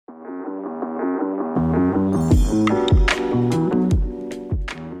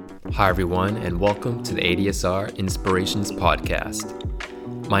Hi, everyone, and welcome to the ADSR Inspirations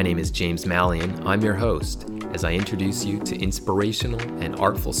Podcast. My name is James Mallion. I'm your host as I introduce you to inspirational and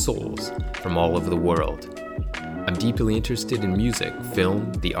artful souls from all over the world. I'm deeply interested in music,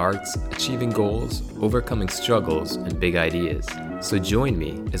 film, the arts, achieving goals, overcoming struggles, and big ideas. So join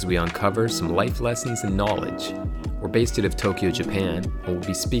me as we uncover some life lessons and knowledge. We're based out of Tokyo, Japan, and we'll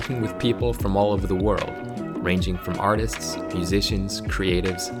be speaking with people from all over the world, ranging from artists, musicians,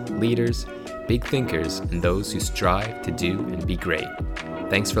 creatives, leaders, big thinkers, and those who strive to do and be great.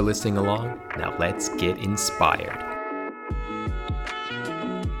 Thanks for listening along. Now let's get inspired.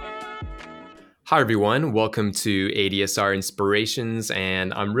 Hi everyone, welcome to ADSR Inspirations,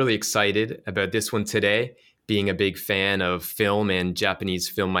 and I'm really excited about this one today. Being a big fan of film and Japanese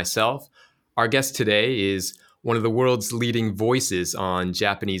film myself, our guest today is one of the world's leading voices on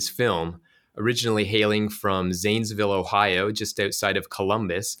Japanese film. Originally hailing from Zanesville, Ohio, just outside of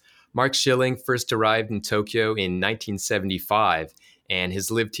Columbus, Mark Schilling first arrived in Tokyo in 1975 and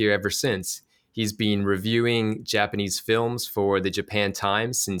has lived here ever since. He's been reviewing Japanese films for the Japan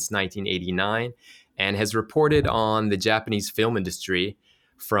Times since 1989 and has reported on the Japanese film industry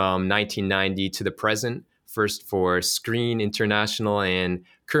from 1990 to the present, first for Screen International and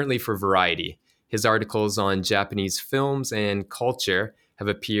currently for Variety. His articles on Japanese films and culture have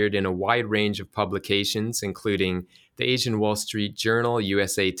appeared in a wide range of publications, including the Asian Wall Street Journal,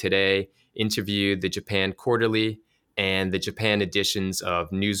 USA Today, Interview, the Japan Quarterly, and the Japan editions of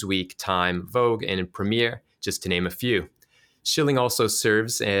Newsweek, Time, Vogue, and Premiere, just to name a few. Schilling also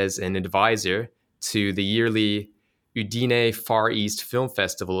serves as an advisor to the yearly Udine Far East Film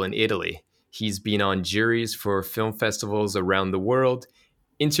Festival in Italy. He's been on juries for film festivals around the world,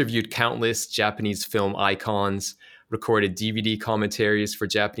 interviewed countless Japanese film icons, recorded DVD commentaries for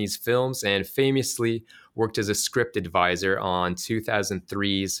Japanese films, and famously worked as a script advisor on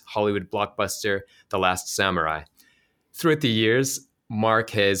 2003's Hollywood blockbuster, The Last Samurai. Throughout the years,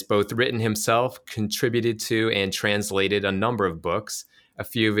 Mark has both written himself, contributed to, and translated a number of books. A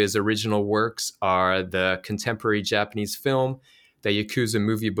few of his original works are the contemporary Japanese film, the Yakuza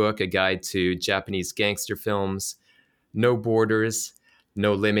movie book, A Guide to Japanese Gangster Films, No Borders,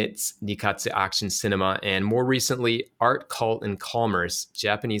 No Limits, Nikatsu Action Cinema, and more recently, Art, Cult, and Commerce,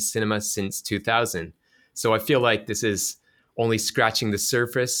 Japanese Cinema since 2000. So I feel like this is only scratching the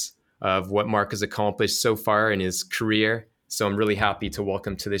surface of what Mark has accomplished so far in his career. So I'm really happy to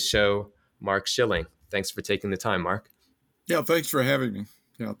welcome to the show, Mark Schilling. Thanks for taking the time, Mark. Yeah, thanks for having me.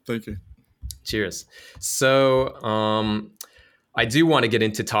 Yeah, thank you. Cheers. So I do want to get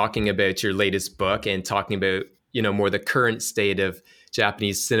into talking about your latest book and talking about, more the current state of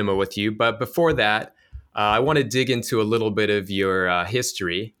Japanese cinema with you. But before that, I want to dig into a little bit of your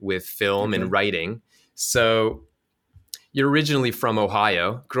history with film and writing. So you're originally from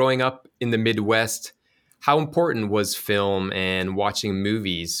Ohio. Growing up in the Midwest, how important was film and watching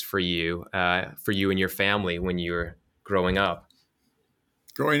movies for you and your family when you were growing up?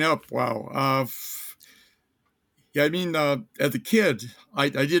 Growing up, wow. As a kid, I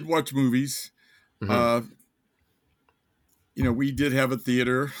did watch movies. Mm-hmm. We did have a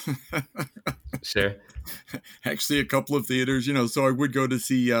theater, Sure. actually a couple of theaters, so I would go to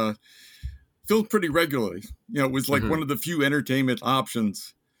see film pretty regularly. It was like one of the few entertainment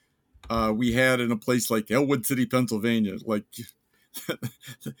options we had in a place like Elwood City, Pennsylvania, like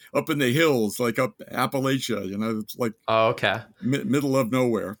up in the hills, like up Appalachia, it's like Okay. middle of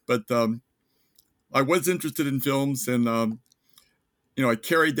nowhere. But I was interested in films, and I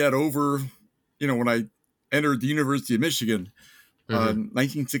carried that over. When I entered the University of Michigan,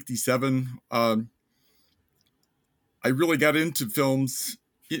 1967, I really got into films.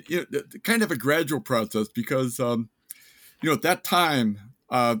 Kind of a gradual process because at that time,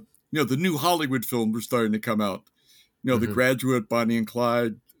 the new Hollywood films were starting to come out. The Graduate, Bonnie and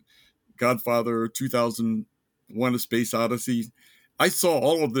Clyde, Godfather, 2001: A Space Odyssey. I saw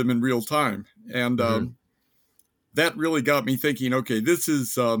all of them in real time. And that really got me thinking, okay, this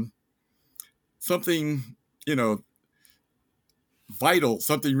is something, vital,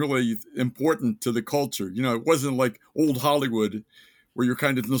 something really important to the culture. It wasn't like old Hollywood where you're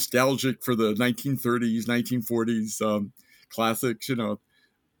kind of nostalgic for the 1930s, 1940s classics.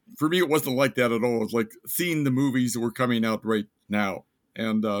 For me, it wasn't like that at all. It was like seeing the movies that were coming out right now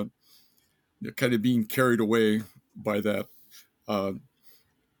and kind of being carried away by that to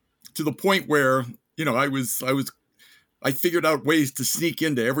the point where, I figured out ways to sneak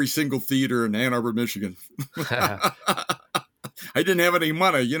into every single theater in Ann Arbor, Michigan. I didn't have any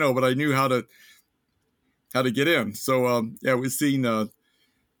money, but I knew how to get in. So, I was seeing,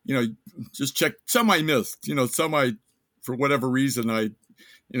 just check some I missed, some I for whatever reason,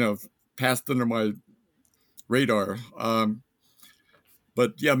 passed under my radar.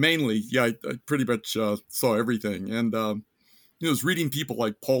 But yeah, mainly, I pretty much saw everything. And I was reading people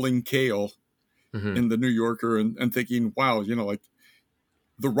like Pauline Kael Hmm. in the New Yorker and thinking, wow, like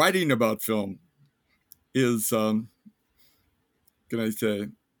the writing about film is, can I say,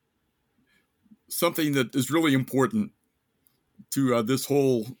 something that is really important to this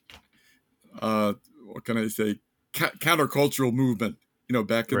whole, what can I say, countercultural movement,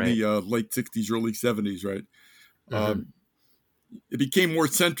 back in Right. the late 60s, early 70s, right? Hmm. Um, it became more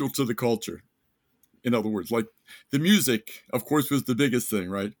central to the culture. In other words, like the music, of course, was the biggest thing,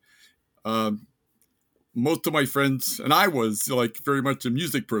 right? Um, most of my friends, and I was like very much a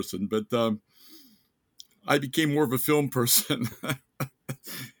music person, but I became more of a film person.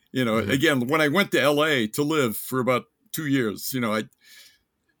 Hmm. Again, when I went to LA to live for about 2 years, I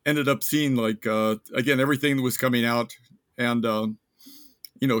ended up seeing like, again, everything that was coming out and,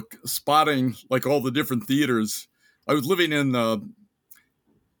 spotting like all the different theaters. I was living in,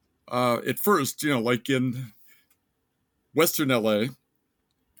 at first, like in Western LA,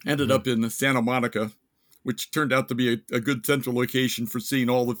 ended up Hmm. in Santa Monica, which turned out to be a good central location for seeing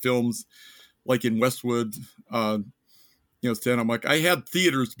all the films, like in Westwood, uh, Santa Monica. I had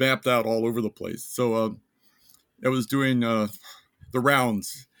theaters mapped out all over the place. So I was doing the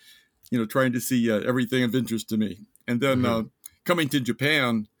rounds, trying to see everything of interest to me. And then Hmm. coming to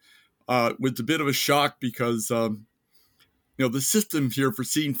Japan was a bit of a shock because, the system here for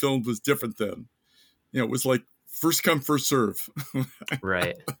seeing films was different then. It was like first come, first serve.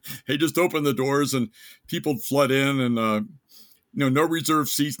 Right. They just opened the doors and people flood in and, no reserved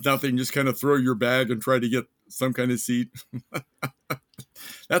seats, nothing, just kind of throw your bag and try to get some kind of seat.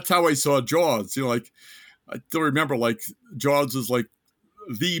 That's how I saw Jaws. Like I still remember like Jaws is like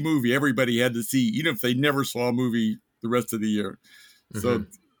the movie everybody had to see, even if they never saw a movie the rest of the year. So Hmm.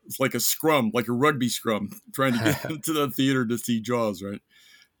 it's like a scrum, like a rugby scrum, trying to get into the theater to see Jaws, right?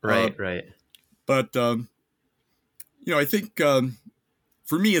 Uh, Right. Right. but I think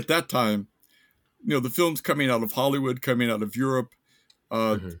for me at that time, the films coming out of Hollywood, coming out of Europe,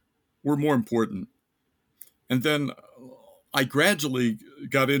 uh, Hmm. were more important. And then I gradually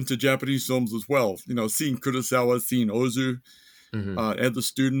got into Japanese films as well. Seeing Kurosawa, seeing Ozu Hmm. as a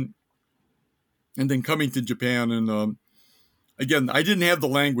student, and then coming to Japan. And again, I didn't have the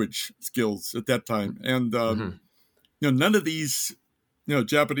language skills at that time, and Hmm. none of these,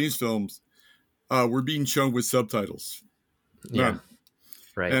 Japanese films were being shown with subtitles. Yeah. None.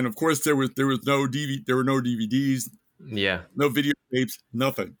 Right. And of course, there were no DVDs, Yeah. no videotapes,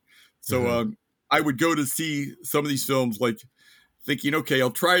 nothing. So Hmm. I would go to see some of these films like thinking, okay,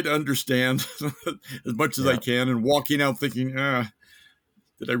 I'll try to understand as much as I Yeah. can, and walking out thinking,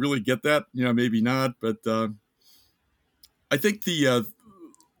 did I really get that? Maybe not. But I think the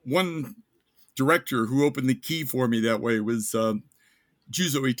one director who opened the key for me that way was Juzo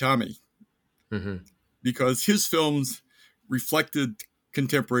Itami, Hmm. because his films reflected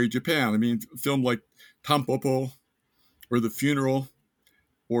contemporary Japan. I mean, a film like Tampopo or The Funeral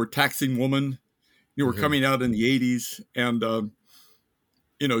or Taxing Woman, were Hmm. coming out in the 80s and,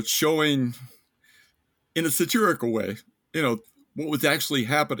 showing in a satirical way, what was actually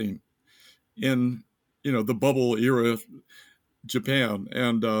happening in, the bubble era Japan,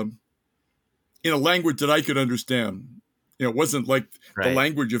 and in a language that I could understand. It wasn't like the Right.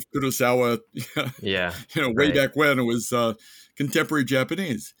 language of Kurosawa, Yeah. way Right. back when. It was contemporary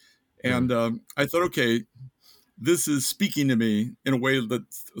Japanese. And Mm. I thought, okay, this is speaking to me in a way that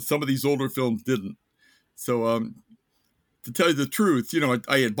some of these older films didn't. So to tell you the truth,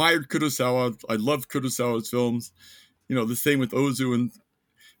 I admired Kurosawa. I loved Kurosawa's films. The same with Ozu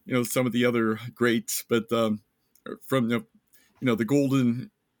and, some of the other greats, but from the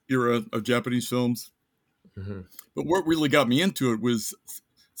golden era of Japanese films. Hmm. But what really got me into it was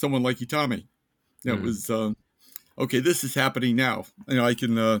someone like Itami. It Mm. was okay. This is happening now. I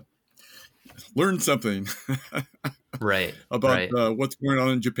can learn something Right. about Right. what's going on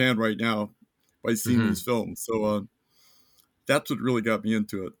in Japan right now by seeing these Hmm. films. So that's what really got me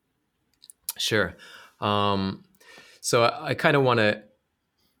into it. Sure. Um, so I kind of want to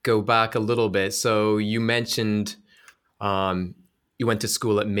go back a little bit. So you mentioned um, you went to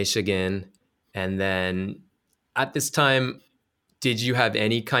school at Michigan, and then at this time, did you have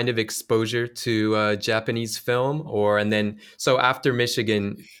any kind of exposure to Japanese film, or and then so after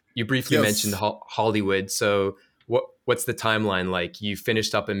Michigan, you briefly mentioned Yes. Hollywood. So what's the timeline like? You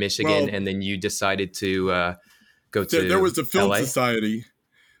finished up in Michigan, Well, and then you decided to go there to was a film LA. society.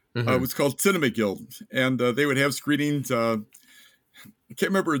 It Hmm. was called Cinema Guild, and they would have screenings. I can't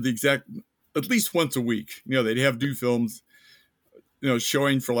remember the exact at least once a week. They'd have new films,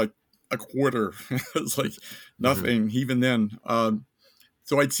 showing for like a quarter. It's like Hmm. nothing even then.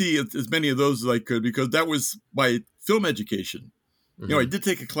 So I'd see as many of those as I could because that was my film education. I Hmm. did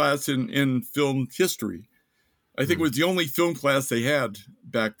take a class in film history. I think it was the only film class they had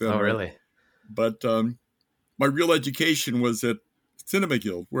back then, Oh, right? really? But my real education was at Cinema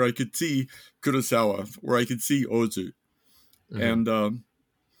Guild, where I could see Kurosawa, where I could see Ozu. Hmm. And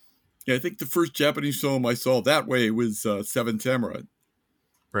yeah, I think the first Japanese film I saw that way was Seven Samurai.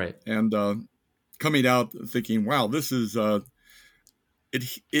 Right. And coming out thinking, wow, this is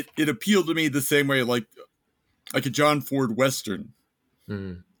it appealed to me the same way like a John Ford Western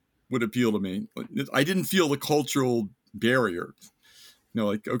Mm. would appeal to me. I didn't feel the cultural barrier.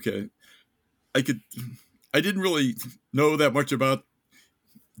 Like okay, I could. I didn't really know that much about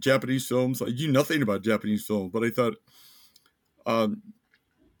Japanese films. I knew nothing about Japanese films, but I thought, um,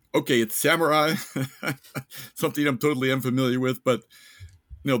 okay, it's samurai, something I'm totally unfamiliar with, but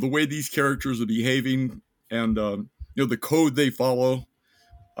the way these characters are behaving and the code they follow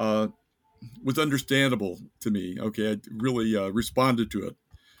uh, was understandable to me. Okay, I really responded to it.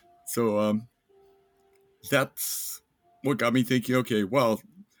 So that's what got me thinking. Okay, well,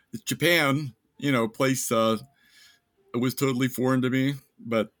 it's Japan, place was totally foreign to me,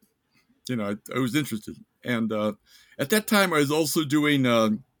 but I was interested. And at that time, I was also doing,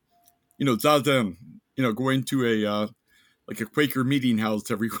 zazen, going to a like a Quaker meeting house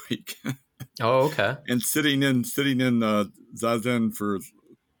every week Oh, okay. and sitting in zazen for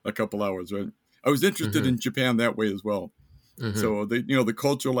a couple hours. Right, I was interested Hmm. in Japan that way as well. Hmm. So the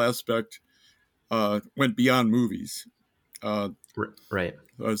cultural aspect went beyond movies. Uh, Right.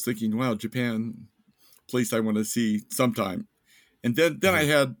 I was thinking, wow, Japan, place I want to see sometime. And then I Hmm.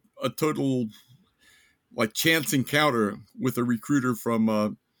 had a total like chance encounter with a recruiter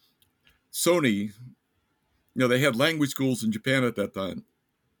from Sony. They had language schools in Japan at that time.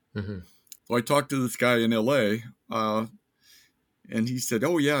 Hmm. So I talked to this guy in LA, and he said,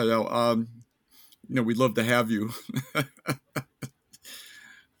 "Oh yeah, we'd love to have you.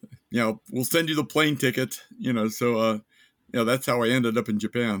 We'll send you the plane ticket. So that's how I ended up in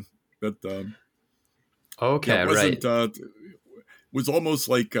Japan. But it Okay. wasn't. Right. Was almost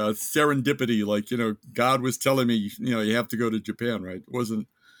like serendipity. Like God was telling me, you have to go to Japan. Right? It wasn't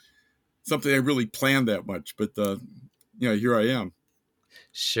something I really planned that much. But here I am,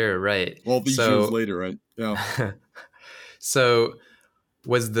 Sure. Right. all these years So, later. Right? Yeah. so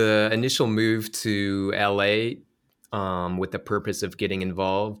was the initial move to LA with the purpose of getting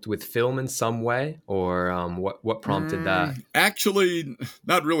involved with film in some way, or what prompted that? Actually,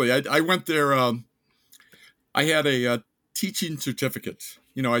 not really. I went there. I had a teaching certificate.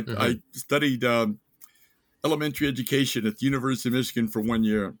 I Hmm. studied elementary education at the University of Michigan for 1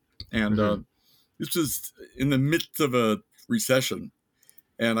 year, and Hmm. this was in the midst of a recession.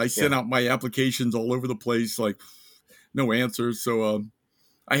 And I sent Yeah. out my applications all over the place, like no answers. So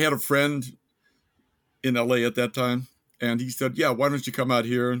I had a friend in LA at that time, and he said, "Yeah, why don't you come out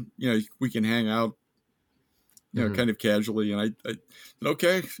here? We can hang out, Hmm. kind of casually." And I said,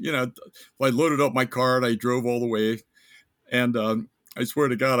 "Okay." I loaded up my car and I drove all the way. And I swear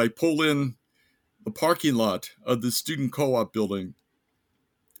to God, I pulled in the parking lot of the student co-op building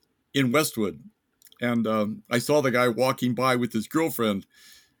in Westwood, and I saw the guy walking by with his girlfriend,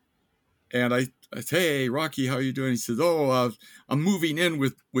 and I said, "Hey, Rocky, how you doing?" He says, "Oh, I'm moving in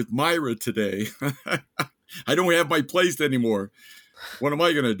with Myra today. I don't have my place anymore. What am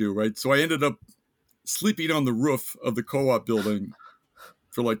I gonna do?" Right. So I ended up sleeping on the roof of the co-op building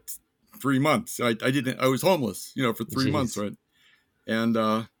for like 3 months. I didn't. I was homeless, for 3 months, Jeez. right?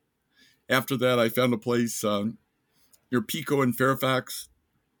 And after that, I found a place near Pico and Fairfax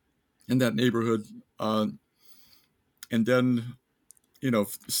in that neighborhood, uh, and then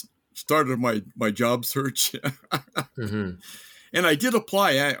started my job search. Hmm. And I did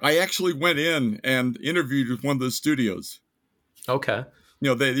apply. I actually went in and interviewed with one of the studios. Okay.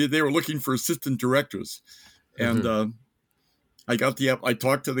 They were looking for assistant directors, and Hmm. I got the I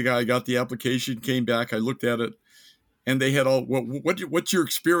talked to the guy. I got the application. Came back. I looked at it, and they had all what's your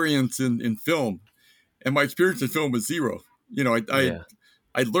experience in film? And my experience in film was zero. Yeah.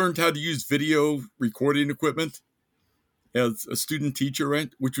 I learned how to use video recording equipment as a student teacher, right?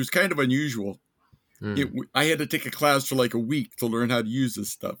 Which was kind of unusual. Mm. I had to take a class for like a week to learn how to use this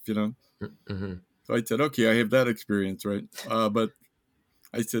stuff. Hmm. So I said, okay, I have that experience, right? But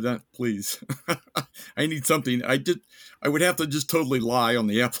I said, please, I need something. I would have to just totally lie on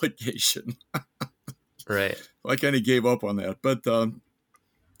the application. Right. I kind of gave up on that. But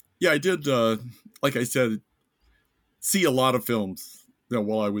yeah, I did, like I said, see a lot of films.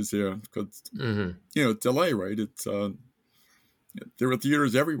 while I was there, because Hmm. it's LA, right? It's there were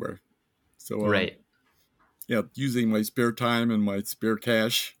theaters everywhere. So Right. using my spare time and my spare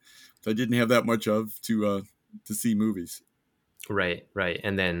cash, I didn't have that much of to see movies. Right. Right.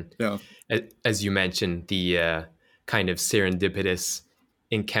 And then, Yeah, as you mentioned, the kind of serendipitous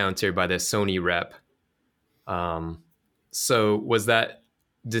encounter by the Sony rep. Um, so was that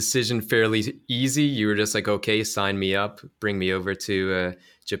decision fairly easy? You were just like, okay, sign me up, bring me over to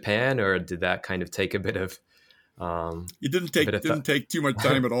Japan, or did that kind of take it didn't a bit take of didn't take too much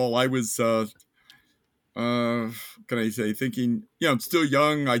time at all. I was can I say, thinking, I'm still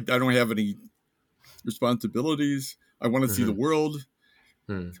young. I don't have any responsibilities. I want to see the Hmm. world.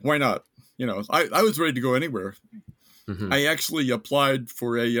 Hmm. Why not? I was ready to go anywhere. Hmm. I actually applied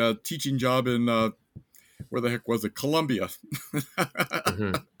for a teaching job in where the heck was it? Columbia.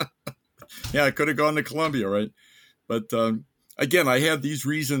 Hmm. Yeah, I could have gone to Columbia, right? But again, I had these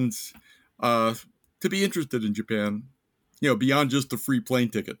reasons uh, to be interested in Japan. Beyond just the free plane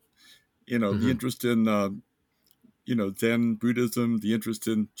ticket. The Hmm. interest in Zen Buddhism, the interest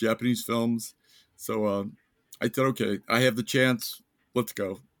in Japanese films. So I said, okay, I have the chance. Let's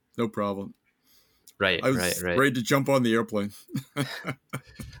go. No problem. Right. I Right. was Right. ready to jump on the airplane.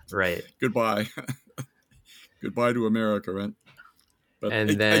 Right. Goodbye. Goodbye to America, right? But And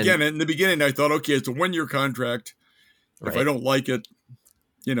again, then, in the beginning, I thought, okay, it's a 1-year contract. If I right. don't like it,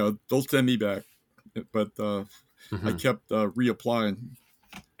 they'll send me back. But I Hmm. kept reapplying,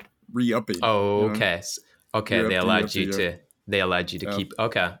 re-upping, Oh, okay. Okay. year They after year allowed after you year. to. They allowed you to Yeah, keep.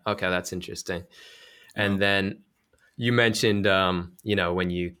 Okay. Okay. That's interesting. yeah, And then you mentioned, when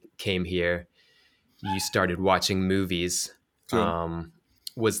you came here, you started watching movies. sure.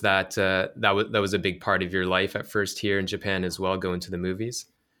 Was that was a big part of your life at first here in Japan as well, going to the movies?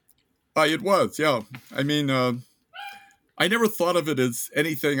 It was, yeah. I mean, I never thought of it as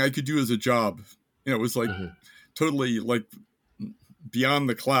anything I could do as a job. It was like Hmm. totally like beyond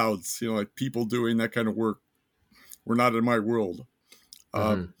the clouds. Like people doing that kind of work were not in my world.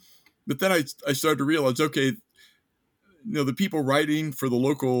 Uh, Hmm. but then I started to realize, okay, the people writing for the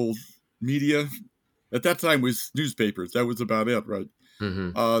local media at that time was newspapers. That was about it, right?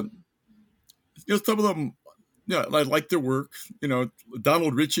 Hmm. Uh, some of them, I liked their work.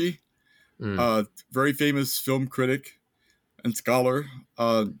 Donald Ritchie, Mm. very famous film critic and scholar,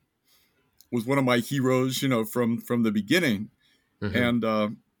 was one of my heroes. From the beginning, Hmm. and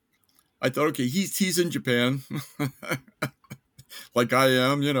I thought, okay, he's in Japan, like I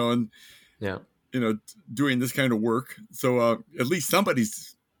am, and Yeah. you know, doing this kind of work. So at least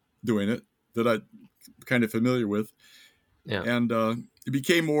somebody's doing it that I'm kind of familiar with, Yeah. and it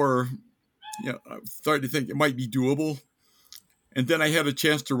became more. I started to think it might be doable, and then I had a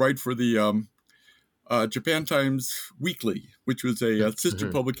chance to write for the Japan Times Weekly, which was a sister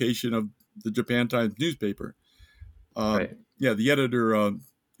Hmm. publication of the Japan Times newspaper. Right. Yeah, the editor,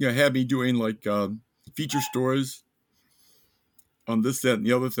 had me doing like feature stories on this, that, and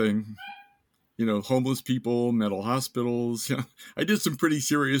the other thing. Homeless people, mental hospitals. I did some pretty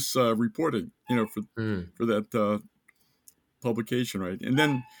serious reporting. Mm. For that publication, right? And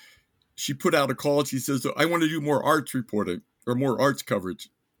then she put out a call. She says, "I want to do more arts reporting or more arts coverage.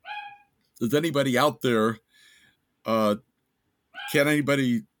 Does anybody out there? Uh, can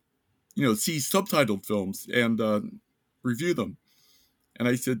anybody, see subtitled films and review them?" And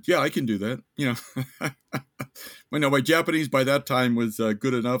I said, "Yeah, I can do that." Well, no, my Japanese by that time was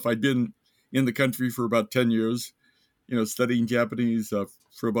good enough. I'd been in the country for about 10 years, studying Japanese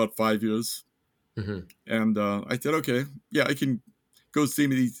for about 5 years. Hmm. And I said, okay, yeah, I can go see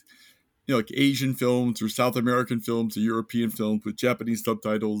these, like Asian films or South American films or European films with Japanese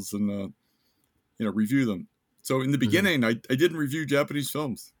subtitles and, review them. So in the Hmm. beginning, I didn't review Japanese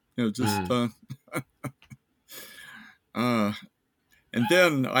films, just, Mm. uh, and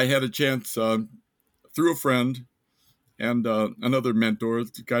then I had a chance through a friend and another mentor, a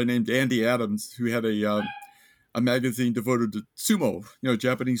guy named Andy Adams, who had a magazine devoted to sumo,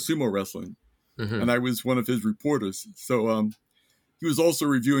 Japanese sumo wrestling, and Hmm. I was one of his reporters. So he was also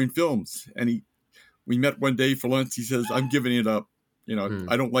reviewing films, and we met one day for lunch. He says, "I'm giving it up. Mm.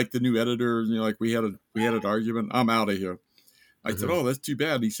 I don't like the new editor. Like we had an argument. I'm out of here." I said, Hmm. "Oh, that's too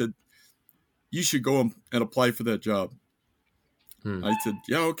bad." He said, "You should go and apply for that job." Mm. I said,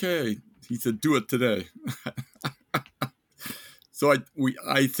 "Yeah, okay." He said, "Do it today." So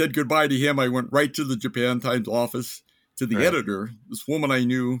I said goodbye to him. I went right to the Japan Times office to the Right. editor, this woman I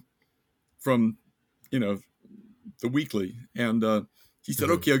knew from you know the weekly, and he said,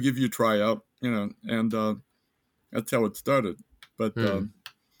 Hmm. "Okay, I'll give you a tryout." And that's how it started. But Mm.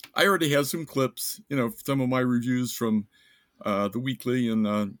 I already have some clips, some of my reviews from the weekly, and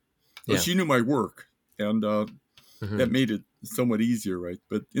so Yeah. she knew my work, and Hmm. that made it somewhat easier, right?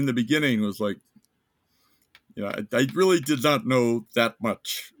 But in the beginning, it was like, I really did not know that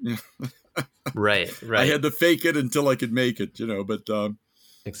much. Right. I Right. had to fake it until I could make it, But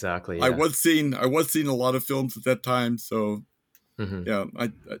Exactly. I Yeah. was seeing a lot of films at that time, so Hmm. yeah, I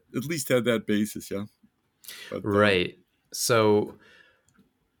at least had that basis, yeah. But Right. So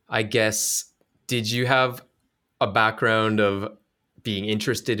I guess, did you have a background of being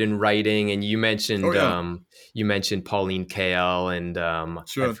interested in writing? And oh yeah, you mentioned Pauline Kael, and I've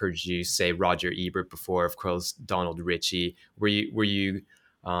sure. heard you say Roger Ebert before. Of course, Donald Ritchie. Were you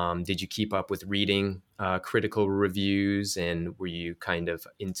did you keep up with reading critical reviews, and were you kind of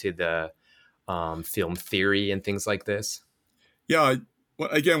into the film theory and things like this? Yeah,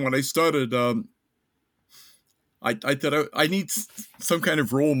 again, when I started, I thought I need some kind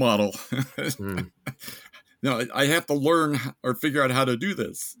of role model. Mm, I have to learn or figure out how to do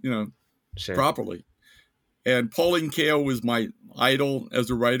this, sure. properly. And Pauline Kael was my idol as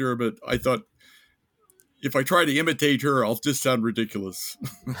a writer, but I thought if I try to imitate her, I'll just sound ridiculous.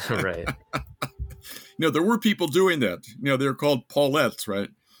 Right. There were people doing that. They're called Paulettes, right?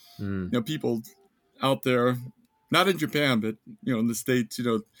 Mm, People out there, not in Japan, but in the States,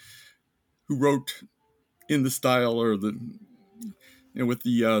 who wrote in the style or with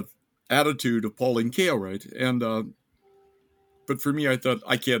the attitude of Pauline Kael, right? And but for me, I thought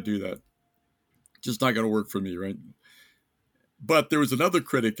I can't do that. Just not going to work for me, right? But there was another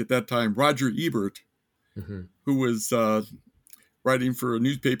critic at that time, Roger Ebert, hmm who was writing for a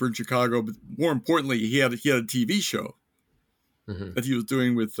newspaper in Chicago. But more importantly, he had a TV show hmm that he was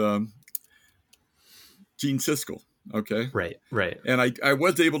doing with Gene Siskel. Okay, Right. Right. and I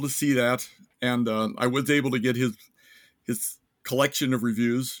was able to see that, and I was able to get his collection of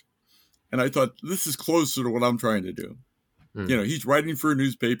reviews, and I thought this is closer to what I'm trying to do. Mm, He's writing for a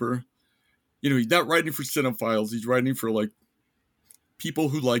newspaper. He's not writing for cinephiles. He's writing for like people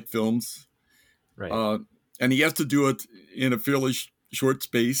who like films, right. uh, and he has to do it in a fairly short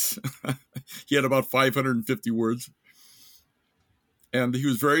space. He had about 550 words, and he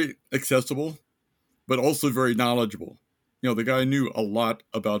was very accessible, but also very knowledgeable. The guy knew a lot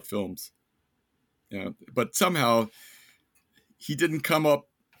about films. But somehow he didn't come up,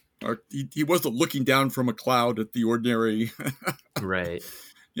 or he wasn't looking down from a cloud at the ordinary. Right.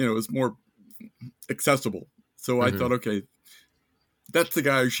 It was more accessible. So I thought, Hmm. okay, that's the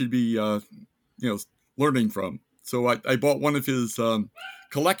guy I should be, learning from. So I bought one of his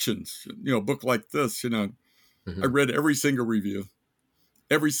collections, a book like this. I Hmm. read every single review,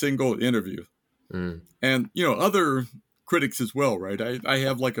 every single interview, Mm, and other critics as well, right? I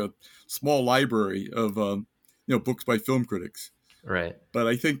have like a small library of books by film critics, right. but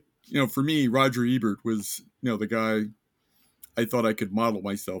I think for me, Roger Ebert was the guy I thought I could model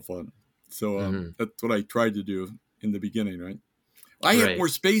myself on. So Hmm. that's what I tried to do in the beginning, right? I had Right. more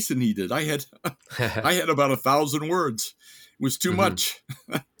space than he did. I had I had about 1,000 words. It was too Hmm. much,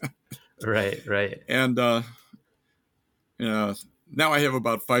 Right. Right. and uh, now I have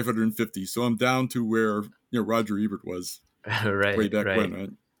about 550. So I'm down to where Roger Ebert was way Right. back when, Right. right?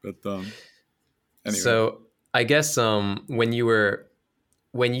 But anyway, So I guess when you were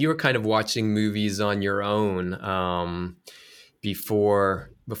kind of watching movies on your own,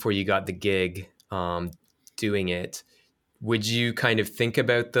 before you got the gig, doing it, would you kind of think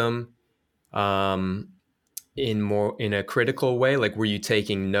about them um, in a critical way? Like, were you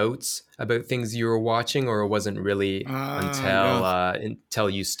taking notes about things you were watching, or it wasn't really yeah, until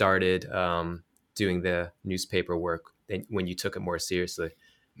you started doing the newspaper work when you took it more seriously?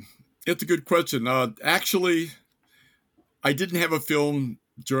 it's a good question. Actually, I didn't have a film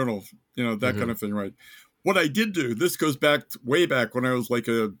journal, that kind Hmm. of thing, right? What I did do, this goes back way back when I was like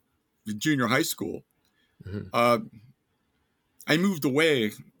a junior high school. Hmm. Uh, I moved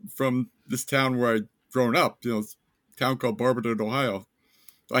away from this town where I'd grown up, a town called Barberton, Ohio.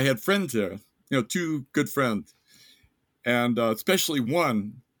 I had friends there, two good friends, and especially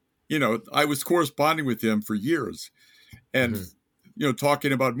one, I was corresponding with him for years, and Hmm.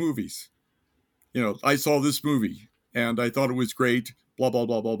 talking about movies. I saw this movie and I thought it was great. Blah blah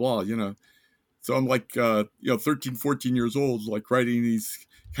blah blah blah. So I'm like 13, 14 years old, like writing these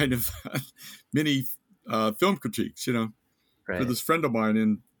kind of mini film critiques, for Right. this friend of mine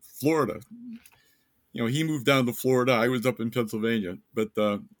in Florida. He moved down to Florida. I was up in Pennsylvania, but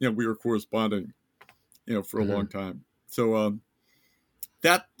we were corresponding, for a long Hmm. time. So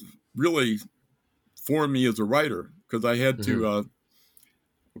that really formed me as a writer because I had to. Hmm.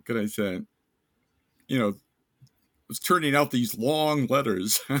 What can I say? Was turning out these long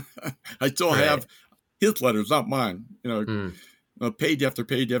letters. I still have Right. his letters, not mine. Mm. Page after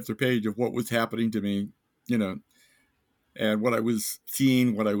page after page of what was happening to me, and what I was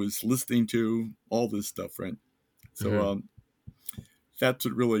seeing, what I was listening to, all this stuff, right? So Mm-hmm. that's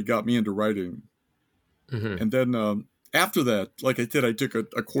what really got me into writing. Mm-hmm. And then after that, like I said, I took a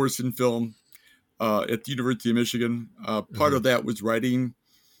course in film at the University of Michigan. Part Mm-hmm. of that was writing,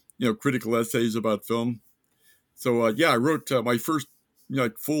 critical essays about film. So I wrote my first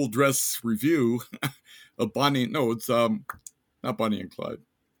like full dress review of Bonnie. No, it's not Bonnie and Clyde.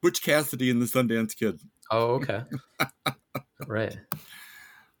 Butch Cassidy and the Sundance Kid. Oh, okay. Right.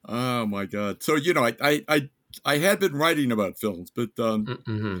 Oh my God! So I had been writing about films, but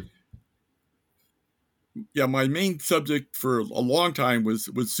Mm-hmm. yeah, my main subject for a long time was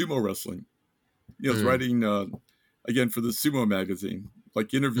sumo wrestling. I was Mm. writing again for the Sumo magazine, like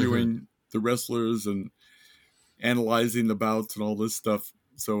Mm-hmm. interviewing the wrestlers and analyzing the bouts and all this stuff.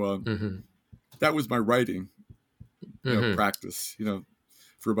 So Mm-hmm. that was my writing, Mm-hmm. practice,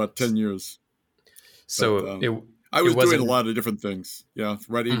 for about 10 years. But So I it was doing a wasn't. lot of different things. Yeah,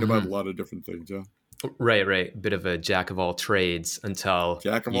 writing about a Mhm. lot of different things. Yeah, Right, right. Bit of a jack of all trades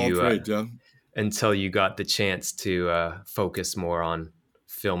jack of all trades. Yeah, until you got the chance to focus more on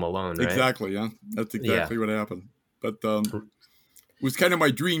film alone, right? exactly. Yeah, that's Yeah. exactly what happened. But it was kind of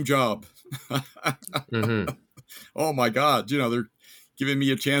my dream job. Mm-hmm. Oh my God, they're giving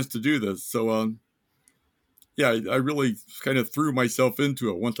me a chance to do this. So yeah, I really kind of threw myself into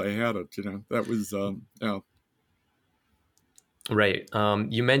it once I had it. That was yeah. Right.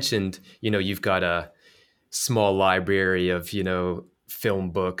 You mentioned, you've got a small library of,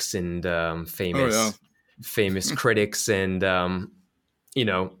 film books and Oh yeah. famous critics and you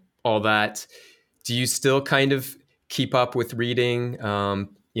know, all that. Do you still kind of keep up with reading,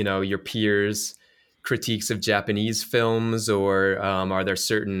 your peers' critiques of Japanese films, or are there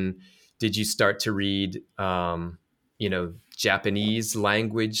certain? Did you start to read, Japanese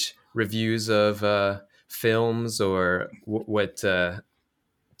language reviews of films, or what do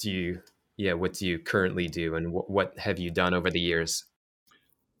you? Yeah, what do you currently do, and what have you done over the years?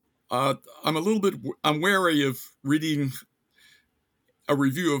 Uh, I'm wary of reading a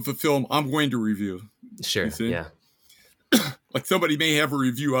review of a film I'm going to review. You Sure. see, Yeah. like somebody may have a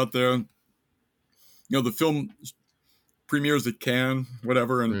review out there. The film premieres at Cannes,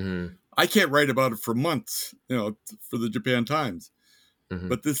 whatever, and Mm-hmm. I can't write about it for months. For the Japan Times. Mm-hmm.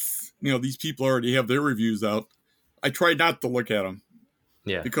 But these people already have their reviews out. I try not to look at them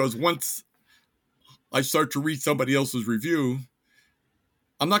Yeah. because once I start to read somebody else's review,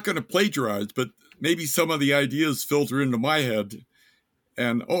 I'm not going to plagiarize, but maybe some of the ideas filter into my head.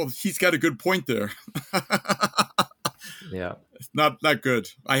 And oh, he's got a good point there. Yeah. It's not good.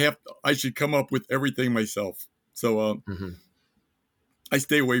 I should come up with everything myself. So Mm-hmm. I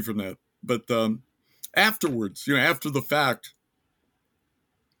stay away from that. But afterwards, after the fact,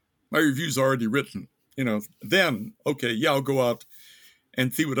 my review's already written. Then okay, yeah, I'll go out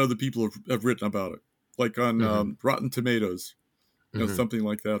and see what other people have written about it, like on Mm-hmm. Rotten Tomatoes, Mm-hmm. something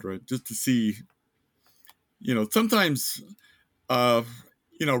like that, right? Just to see, sometimes, uh,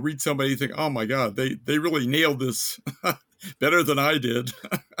 read somebody and think, oh my God, they really nailed this better than I did.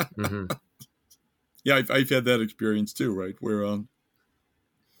 Mm-hmm. Yeah, I've had that experience too, right? Where,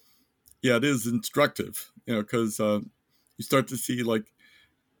 yeah, it is instructive, because you start to see like,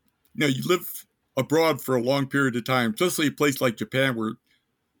 you live abroad for a long period of time, especially a place like Japan where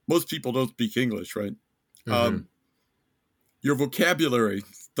most people don't speak English, right? Mm-hmm. Um, your vocabulary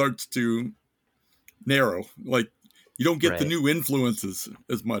starts to narrow. Like you don't get the Right. new influences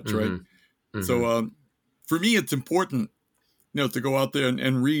as much, right? Mm-hmm. So Mm-hmm. for me, it's important, to go out there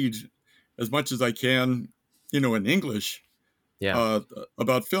and read as much as I can, in English Yeah. uh,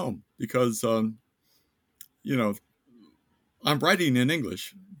 about film because, you know, I'm writing in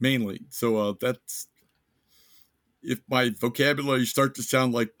English mainly. So that's if my vocabulary starts to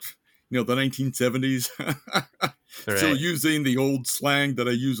sound like, the 1970s, still Right. using the old slang that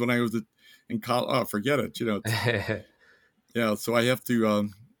I used when I was in college. Oh, forget it. Yeah. So I have to,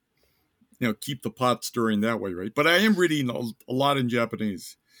 keep the pot stirring that way, right? But I am reading a lot in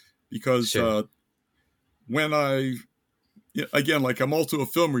Japanese because Sure. when again, like I'm also a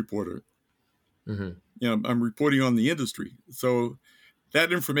film reporter. Mm-hmm. I'm reporting on the industry, so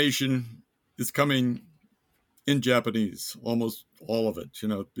that information is coming in Japanese, almost all of it.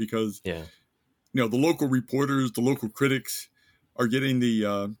 Because Yeah. the local reporters, the local critics are getting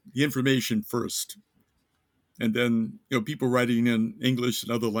the information first, and then people writing in English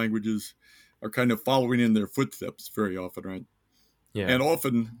and other languages are kind of following in their footsteps very often, right? Yeah. And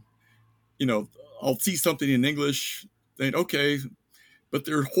often, you know, I'll see something in English, think, okay, but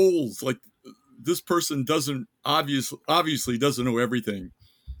there are holes. Like this person doesn't obviously doesn't know everything.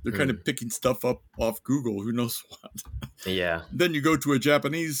 They're kind of picking stuff up off Google, who knows what. Yeah. Then you go to a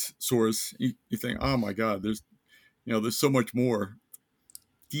Japanese source, you think, oh my God, there's so much more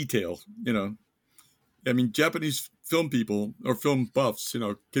detail. I mean, Japanese film people or film buffs,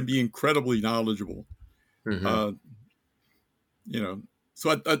 can be incredibly knowledgeable. Mm-hmm. So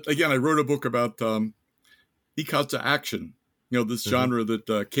I wrote a book about Nikatsu action, this genre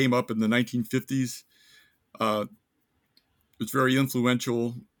that came up in the 1950s. It was very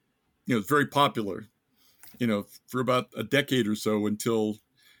influential. It's very popular, for about a decade or so until,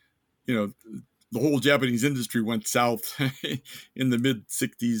 the whole Japanese industry went south in the mid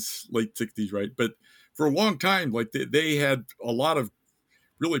 60s, late 60s, right? But for a long time, like they had a lot of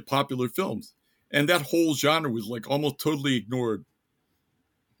really popular films. And that whole genre was like almost totally ignored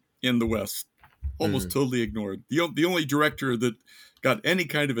in the West, almost totally ignored. The only director that got any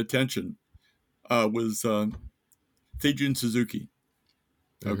kind of attention was Seijun Suzuki.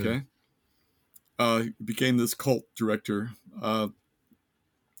 Okay. He became this cult director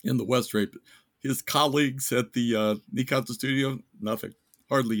in the West, right? His colleagues at the Nikatsu studio, nothing,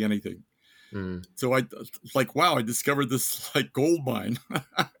 hardly anything. So I like, wow, I discovered this like gold mine,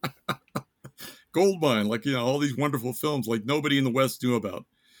 like, all these wonderful films like nobody in the West knew about.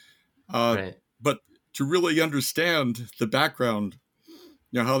 Right. But to really understand the background,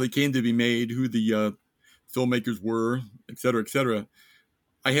 how they came to be made, who the filmmakers were, et cetera,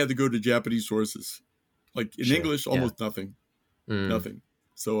 I had to go to Japanese sources. Like in English, almost nothing. Nothing.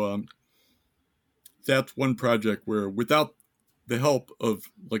 So that's one project where without the help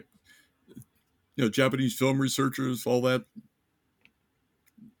of like, Japanese film researchers, all that,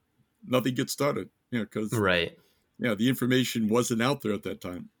 nothing gets started, because Right. the information wasn't out there at that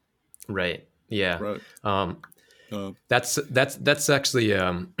time. Right. Yeah. Right. That's actually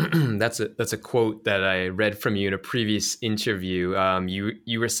that's a quote that I read from you in a previous interview.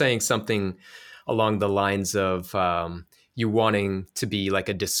 You were saying something along the lines of you wanting to be like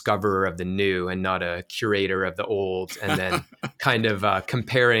a discoverer of the new and not a curator of the old, and then kind of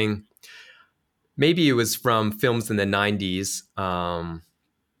comparing. Maybe it was from films in the 90s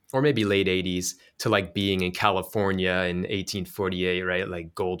or maybe late 80s to like being in California in 1848, right?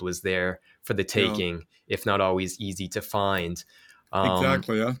 Like gold was there for the taking, if not always easy to find.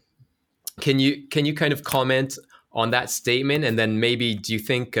 Exactly. Yeah. Can you kind of comment on that statement, and then maybe do you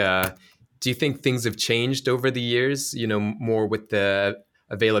think things have changed over the years? More with the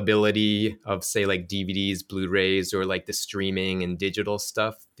availability of say like DVDs, Blu-rays, or like the streaming and digital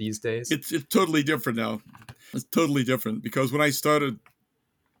stuff these days? It's totally different now. It's totally different because when I started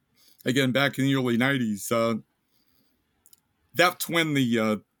again back in the early 90s, that's when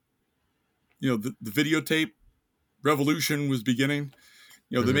the videotape revolution was beginning.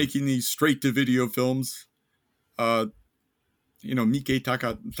 They're making these straight to video films. Takashi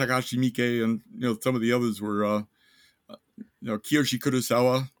Miike and some of the others were Kiyoshi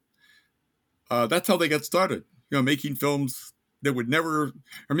Kurosawa. That's how they got started. Making films that would never,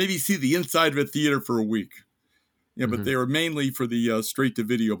 or maybe see the inside of a theater for a week. But they were mainly for the straight to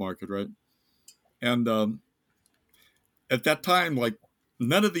video market, right? And at that time, like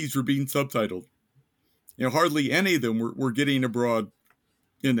none of these were being subtitled. Hardly any of them were getting abroad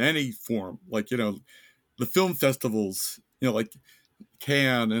in any form. Like the film festivals, like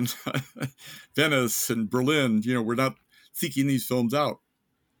Cannes and Venice and Berlin, we're not seeking these films out.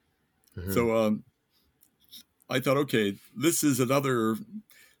 So I thought, okay, this is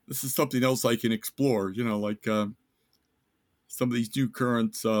something else I can explore, like some of these new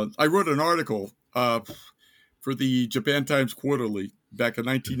currents. I wrote an article for the Japan Times Quarterly back in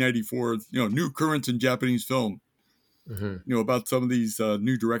 1994, new currents in Japanese film, about some of these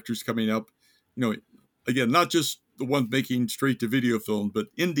new directors coming up, again, not just the ones making straight to video films,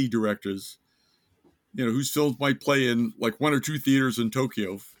 but indie directors, whose films might play in like one or two theaters in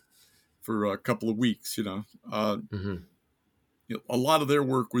Tokyo for a couple of weeks, a lot of their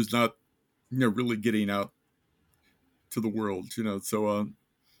work was not, really getting out to the world, so,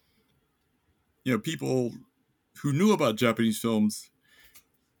 people who knew about Japanese films,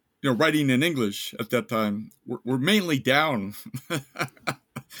 writing in English at that time were mainly down.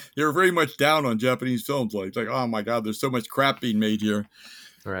 They were very much down on Japanese films. Like, oh my God, there's so much crap being made here.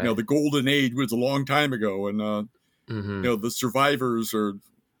 Right. The golden age was a long time ago. And, the survivors are,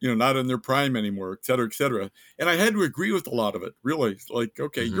 not in their prime anymore, et cetera, et cetera. And I had to agree with a lot of it, really. Like,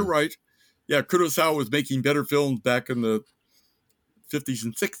 okay, you're right. Yeah, Kurosawa was making better films back in the 50s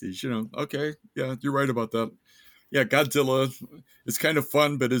and 60s, Okay, yeah, you're right about that. Yeah, Godzilla is kind of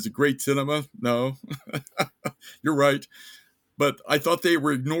fun, but is it great cinema? No, you're right. But I thought they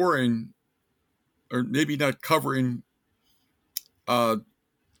were ignoring or maybe not covering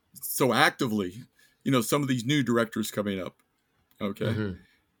so actively, some of these new directors coming up. Okay. Mm-hmm.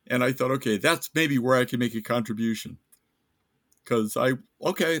 And I thought, okay, that's maybe where I can make a contribution. Because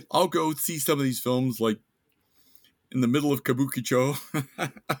I'll go see some of these films like in the middle of Kabukicho,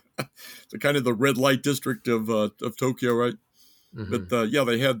 the kind of the red light district of Tokyo, right? Mm-hmm. But yeah,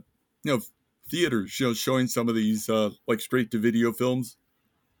 they had theaters showing some of these like straight to video films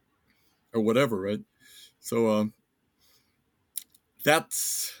or whatever, right? So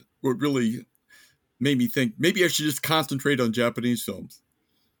that's what really made me think maybe I should just concentrate on Japanese films.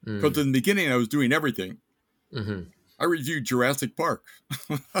 Because in the beginning I was doing everything. Mm-hmm. I reviewed Jurassic Park.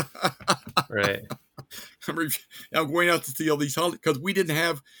 Right. I'm going out to see all these because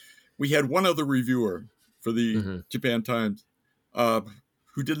we had one other reviewer for the Mm-hmm. Japan Times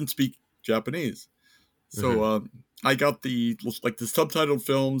who didn't speak Japanese. So Mm-hmm. I got the subtitled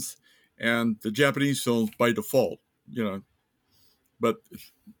films and the Japanese films by default, but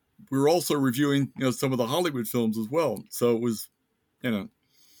we were also reviewing, some of the Hollywood films as well. So it was,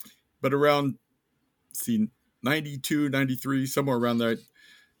 but around, see, 92, 93, somewhere around there,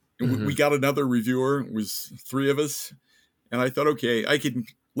 Mm-hmm. we got another reviewer. It was three of us. And I thought, okay, I can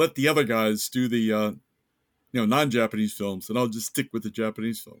let the other guys do the, non-Japanese films, and I'll just stick with the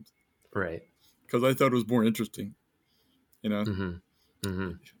Japanese films. Right. Because I thought it was more interesting, Mm-hmm.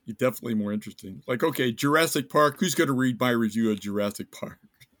 Mm-hmm. definitely more interesting. Like, okay, Jurassic Park, who's going to read my review of Jurassic Park?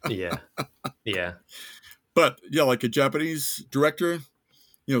 Yeah. Yeah. But, yeah, like a Japanese director,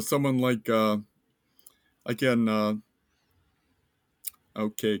 someone like, again,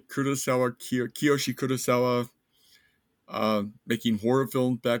 Kurosawa, Kiyoshi Kurosawa, making horror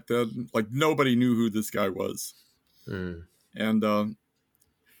films back then. Like, nobody knew who this guy was. Mm. And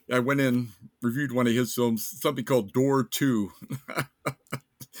I went in, reviewed one of his films, something called Door 2.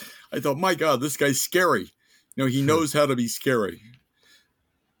 I thought, my God, this guy's scary. He knows how to be scary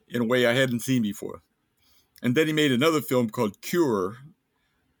in a way I hadn't seen before. And then he made another film called Cure,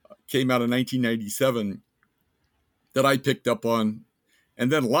 came out in 1997, that I picked up on.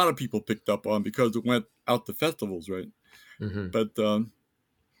 And then a lot of people picked up on because it went out to festivals, right? Mm-hmm. But,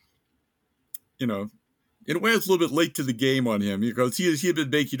 in a way, it's a little bit late to the game on him because he had been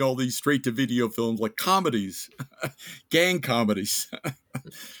making all these straight-to-video films like comedies, gang comedies,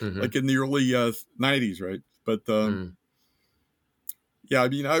 Mm-hmm. like in the early 90s, right? But, yeah, I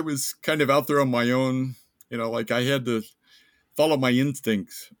mean, I was kind of out there on my own, like I had to follow my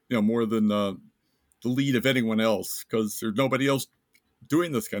instincts, more than the lead of anyone else because there's nobody else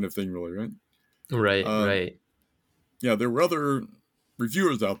doing this kind of thing, really, right? Right. Right. Yeah, there were other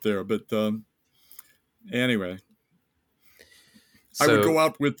reviewers out there, but anyway, I would go So.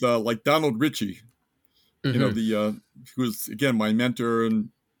 out with like Donald Ritchie, Mm-hmm. who was again my mentor and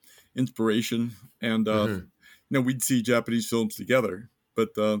inspiration, and Mm-hmm. we'd see Japanese films together. But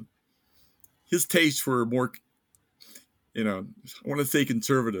his tastes were more, I want to say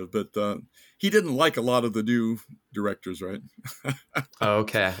conservative, but he didn't like a lot of the new directors, right?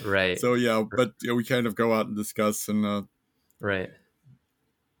 Okay. Right. So yeah, but we kind of go out and discuss, and Right.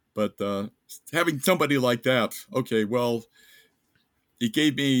 but having somebody like that, okay, well, it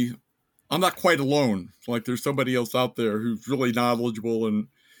gave me. I'm not quite alone. Like there's somebody else out there who's really knowledgeable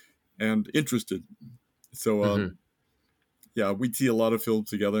and interested. So Mm-hmm. yeah, we'd see a lot of films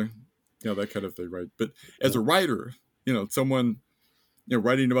together, that kind of thing, right? But as a writer, someone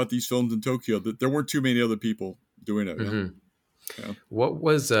writing about these films in Tokyo, that there weren't too many other people doing it. Mm-hmm. Yeah.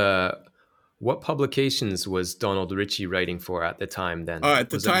 What publications was Donald Ritchie writing for at the time then? At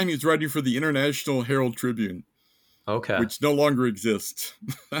the Was it time, he was writing for the International Herald Tribune, okay? which no longer exists.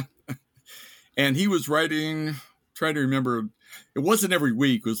 And he was writing, trying to remember, it wasn't every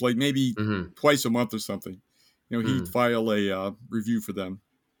week. It was like maybe Mm-hmm. twice a month or something. He'd file a review for them.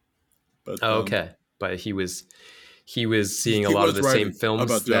 But Oh, okay. But he was seeing a he lot of was the same writing films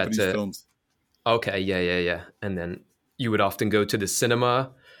about that Japanese films. okay, yeah. And then you would often go to the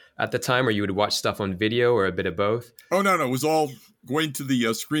cinema at the time, or you would watch stuff on video, or a bit of both. Oh, no, it was all going to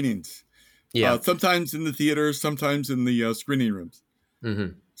the screenings. Yeah. Sometimes in the theater, sometimes in the screening rooms.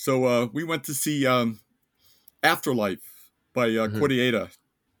 Mm-hmm. So we went to see Afterlife by Koreeda.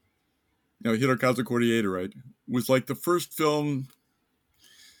 Hirokazu Koreeda, right? It was like the first film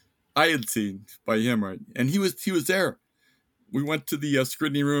I had seen by him, right? And he was there. We went to the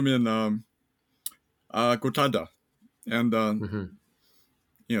screening room in Gotada, and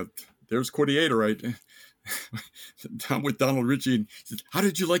there's Koreeda, right? Down with Donald Ritchie, and he said, "How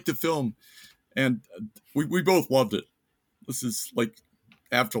did you like the film?" And we both loved it. This is like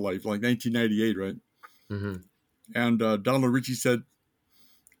Afterlife, like 1998, right? Mm-hmm. And Donald Ritchie said,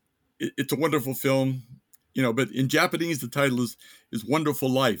 it's a wonderful film, but in Japanese, the title is Wonderful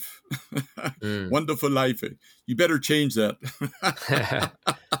Life. Mm. Wonderful Life. You better change that.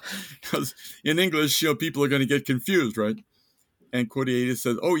 Because in English, people are going to get confused, right? And Cordier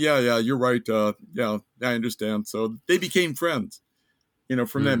said, "Oh, yeah, you're right. Yeah, I understand." So they became friends,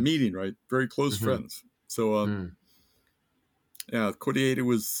 from that Mm. meeting, right? Very close Mm-hmm. friends. So, Mm. yeah, Cordier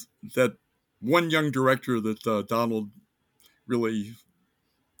was that one young director that Donald really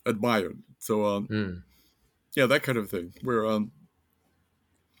admired. So, Mm. yeah, that kind of thing, where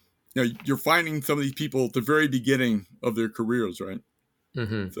you're finding some of these people at the very beginning of their careers, right?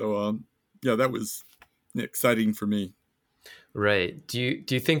 Mm-hmm. So, yeah, that was exciting for me. Right. Do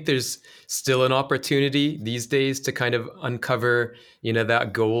you think there's still an opportunity these days to kind of uncover,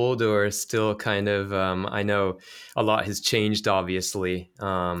 that gold, or still kind of I know a lot has changed, obviously,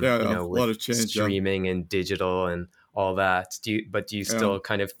 Yeah, a with lot of change. Yeah, streaming and digital and all that. Do you yeah. still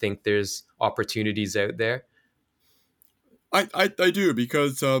kind of think there's opportunities out there? I do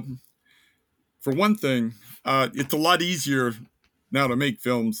because for one thing, it's a lot easier now to make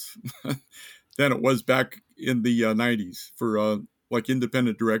films than it was back in the '90s for like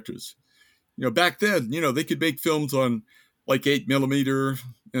independent directors. Back then, they could make films on like 8 millimeter,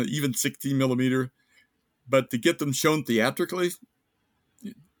 even 16 millimeter, but to get them shown theatrically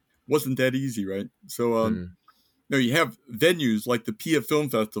wasn't that easy, right? So, Mm. you have venues like the Pia Film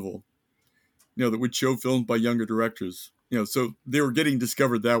Festival, that would show films by younger directors. So they were getting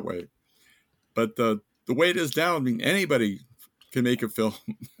discovered that way. But the way it is now, I mean, anybody can make a film.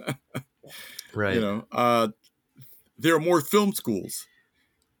 you Right. know, uh, there are more film schools,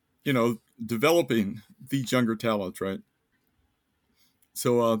 developing these younger talents, right?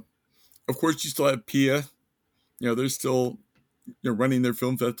 So, of course, you still have Pia. They're still running their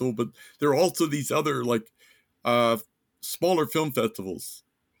film festival, but there are also these other like uh, smaller film festivals.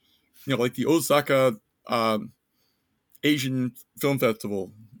 Like the Osaka um, Asian Film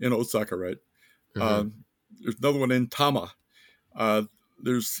Festival in Osaka, right? Mm-hmm. Um, there's another one in Tama. Uh,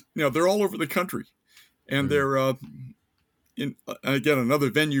 there's they're all over the country, and Mm. they're in again another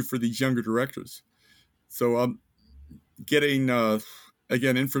venue for these younger directors. So I'm getting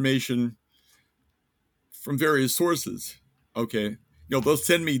again information from various sources. Okay, they'll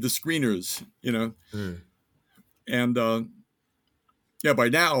send me the screeners, Mm. and yeah, by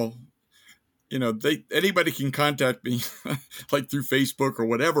now, they anybody can contact me, like through Facebook or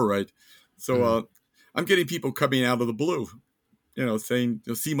whatever, right? So Mm. I'm getting people coming out of the blue, saying,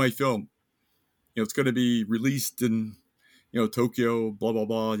 "See my film. It's going to be released in, Tokyo, blah blah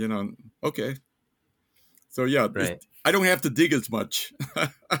blah." Okay. So yeah, Right. I don't have to dig as much.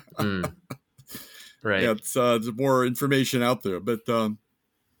 Mm. Yeah, Right. there's more information out there, but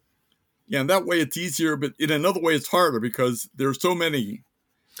yeah, and that way it's easier. But in another way, it's harder because there's so many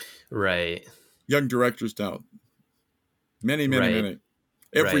Right. young directors now. Many, many, Right. many.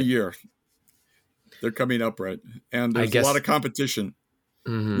 Every Right. year they're coming up, right? And I there's a lot guess. of competition,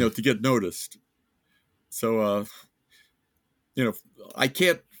 Hmm. to get noticed. So, you know, I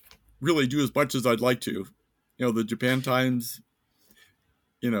can't really do as much as I'd like to. The Japan Times.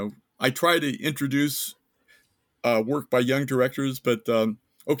 I try to introduce work by young directors, but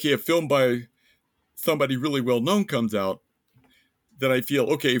okay, a film by somebody really well known comes out, then I feel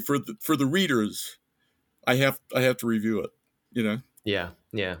okay for the readers. I have to review it. You know, Yeah.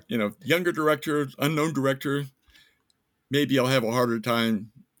 Yeah. younger director, unknown director, maybe I'll have a harder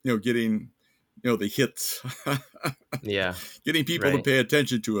time, getting, the hits, Yeah. getting people to Right. pay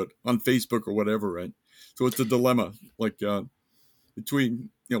attention to it on Facebook or whatever, right? So it's a dilemma, like between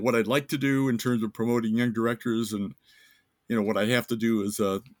what I'd like to do in terms of promoting young directors and what I have to do as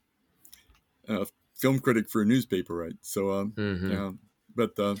a film critic for a newspaper, right? So Hmm. yeah,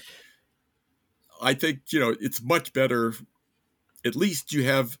 but I think it's much better. At least you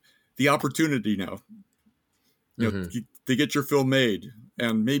have the opportunity now, Hmm. to get your film made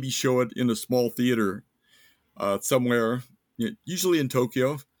and maybe show it in a small theater somewhere, usually in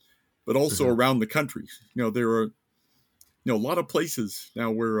Tokyo, but also Hmm. around the country. There are a lot of places now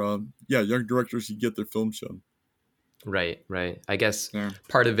where yeah, young directors can get their film shown. Right. Right. I guess Yeah,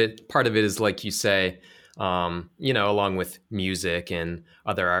 part of it is like you say, along with music and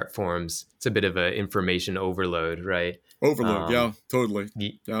other art forms, it's a bit of an information overload, right? overload. Um, Yeah, totally.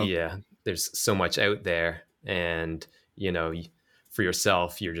 Yeah, yeah, there's so much out there, and for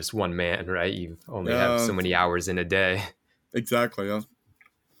yourself, you're just one man, right? You only have yeah, so many hours in a day. exactly. Yeah,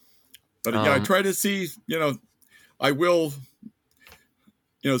 but yeah, I Um, try to see. I will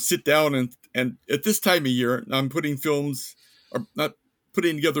sit down and at this time of year, I'm putting films, or not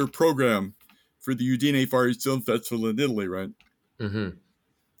putting together a program for the Udine Far East Film Festival in Italy, right? mhm.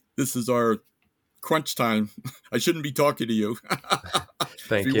 this is our crunch time. I shouldn't be talking to you. Be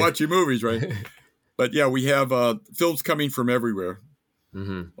Thank you. watching movies, right? But yeah, we have films coming from everywhere.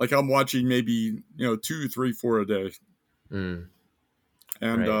 Mm-hmm. Like I'm watching maybe 2, 3, 4 a day, Mm,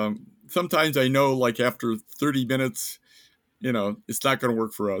 and right. sometimes I know like after 30 minutes, it's not going to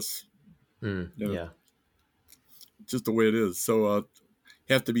work for us. You know, Yeah. just the way it is. So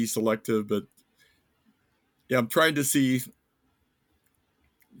have to be selective. But yeah, I'm trying to see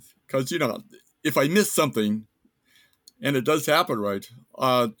because if I miss something and it does happen, right?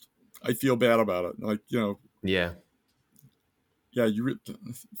 I feel bad about it. Like Yeah. yeah,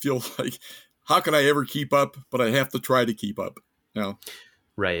 feel like how can I ever keep up? But I have to try to keep up. Yeah.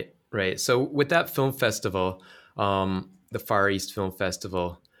 Right. Right. So with that film festival, the Far East Film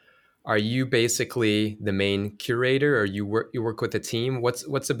Festival, are you basically the main curator, or you work with a team?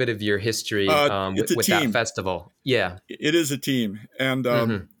 What's a bit of your history It's a with that team. festival? Yeah. It is a team, and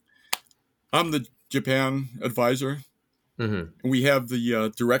Mm-hmm. I'm the Japan advisor. Mm-hmm. And we have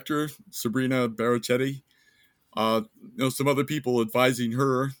the director Sabrina Baracetti. Some other people advising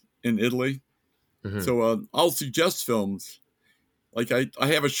her in Italy. Mm-hmm. So I'll suggest films. Like I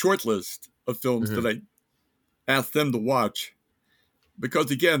have a short list of films that Mm-hmm. I ask them to watch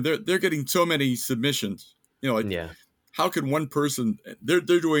because again they're getting so many submissions. Like Yeah. how can one person? They're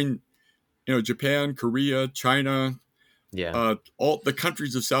doing Japan, Korea, China, Yeah. all the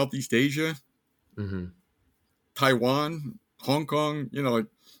countries of Southeast Asia, Mm-hmm. Taiwan, Hong Kong. Like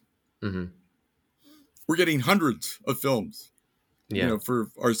Mm-hmm. we're getting hundreds of films. Yeah. For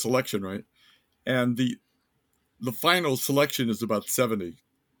our selection, right? And the final selection is about 70.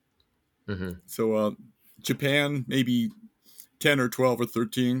 Mm-hmm. So Japan maybe 10 or 12 or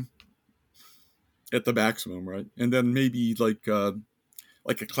 13 at the maximum, right? And then maybe like a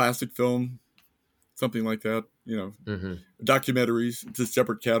classic film, something like that. Mm-hmm. Documentaries. It's a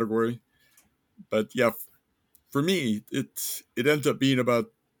separate category. But yeah, for me, it ends up being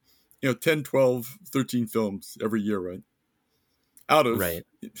about 10, 12, 13 films every year, right? Out of Right.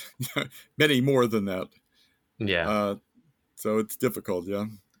 many more than that. Yeah. Uh, so it's difficult, yeah.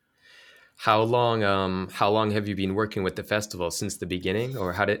 How long have you been working with the festival? Since the beginning,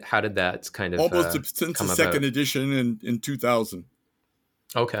 or how did that kind of Almost since the come second about? edition in 2000.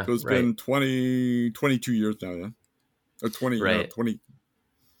 Okay. So it's Right. been 22 years now, yeah? Or 20, yeah, Right. 20.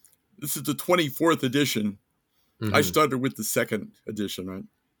 This is the 24th edition. I Mm-hmm. started with the second edition, right?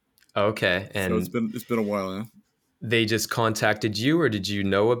 Okay. So it's And been a while, yeah. they just contacted you, or did you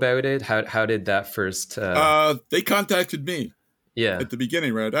know about it? How did that first? They contacted me Yeah. at the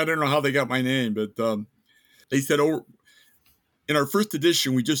beginning, right? I don't know how they got my name, but they said, oh, in our first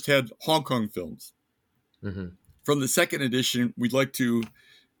edition, we just had Hong Kong films. Mm-hmm. From the second edition, we'd like to,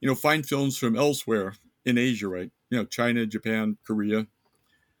 find films from elsewhere in Asia, right? China, Japan, Korea,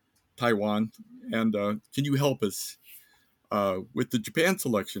 Taiwan. And can you help us with the Japan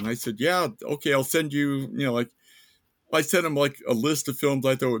selection? I said, yeah, okay, I'll send you, I sent them like a list of films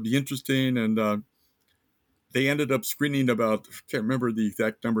I thought would be interesting. And they ended up screening about, I can't remember the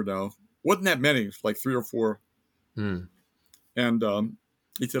exact number now. Wasn't that many, like 3 or 4. Mm. And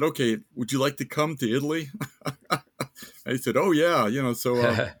he said, okay, would you like to come to Italy? I said, oh, yeah. So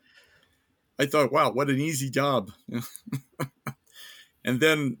I thought, wow, what an easy job. And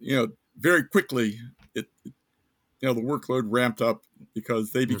then, very quickly, the workload ramped up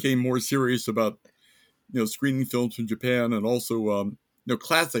because they Mm. became more serious about, screening films from Japan and also,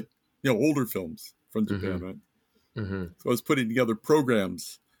 classic, older films from Japan, Mm-hmm. right? Mm-hmm. So I was putting together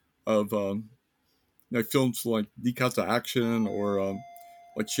programs of, films like Nikata Action or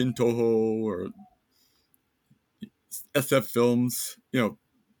like Shin Toho or SF films,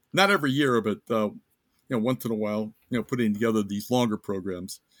 not every year, but, once in a while, putting together these longer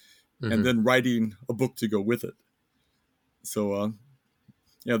programs and Mm-hmm. then writing a book to go with it. So,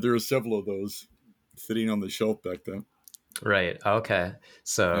 yeah, there are several of those sitting on the shelf back then. Right. Okay. Yeah.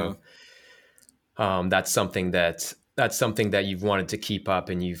 So that's something that you've wanted to keep up,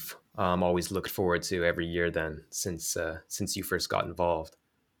 and you've always looked forward to every year. Then, since you first got involved.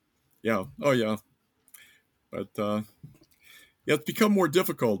 Yeah. Oh, yeah. But yeah, it's become more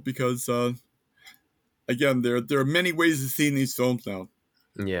difficult because, again, there are many ways of seeing these films now.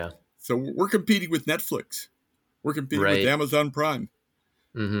 Yeah. So we're competing with Netflix. We're competing with Right. Amazon Prime.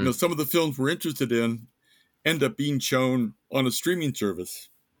 Mm-hmm. Some of the films we're interested in end up being shown on a streaming service.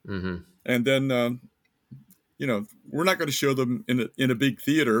 Mm-hmm. And then, we're not going to show them in a big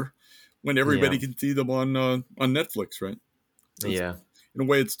theater when Yeah. everybody can see them on Netflix, right? It's, Yeah. in a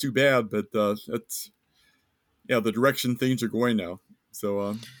way, it's too bad, but that's the direction things are going now.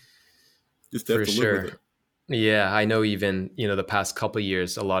 So just have For to live with it. sure. Yeah, I know even, the past couple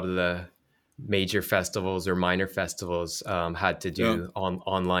years, a lot of the major festivals or minor festivals had to Yeah, do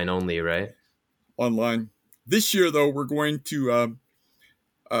online only, right? online. This year, though, we're going to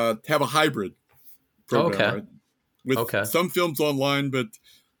have a hybrid Oh, program, okay. right? With Okay. some films online, but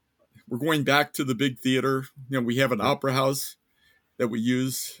we're going back to the big theater. We have an Mm, opera house that we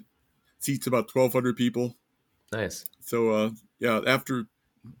use, seats about 1,200 people. nice. So, yeah, after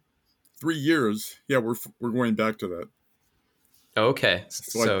 3 years, yeah, we're going back to that. Okay.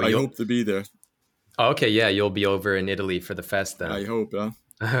 So So I you'll hope to be there. okay, yeah, you'll be over in Italy for the fest then. I hope.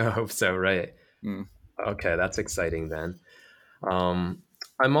 I hope so, right. Mm. Okay, that's exciting then. Um,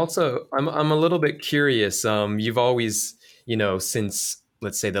 I'm a little bit curious. You've always, since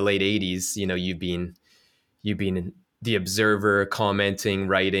let's say the late '80s, you've been the observer, commenting,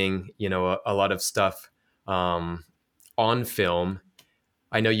 writing, a lot of stuff um, on film.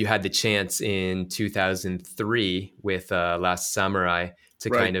 I know you had the chance in 2003 with Last Samurai to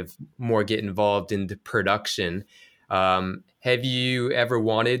Right. kind of more get involved in the production. Have you ever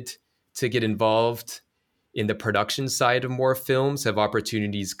wanted to get involved in the production side of more films? Have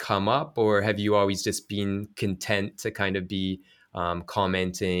opportunities come up, or have you always just been content to kind of be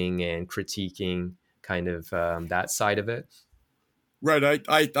commenting and critiquing kind of that side of it? Right.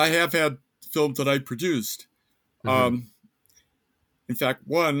 I have had films that I produced. Hmm. Um, in fact,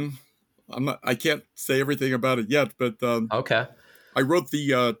 one, I can't say everything about it yet, but Okay. I wrote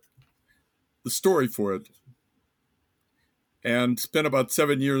the story for it and spent about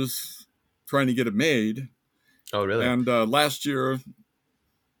 7 years trying to get it made. Oh, really? And last year,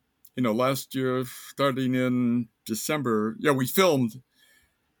 starting in December, yeah, we filmed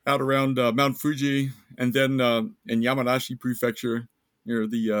out around Mount Fuji and then in Yamanashi Prefecture near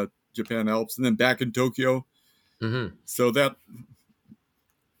the Japan Alps, and then back in Tokyo. Hmm. So that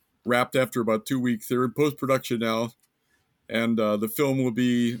wrapped after about 2 weeks. They're in post production now, and the film will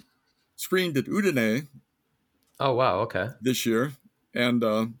be screened at Udine Oh, wow. Okay. this year. And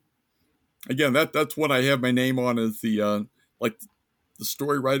again, that's what I have my name on as the like the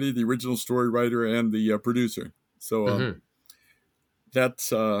story writer, the original story writer, and the producer. So Hmm.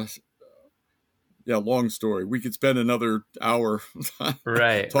 that's yeah, long story. We could spend another hour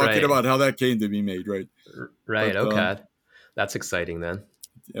Right. talking Right. about how that came to be made, right? Right. But Okay. That's exciting then.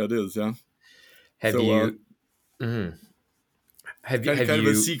 yeah, it is, yeah. Have So you? Mhm. Have you? Have kind of a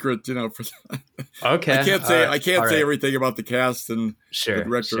you? secret, For Okay. I All can't say right. everything about the cast and the Sure.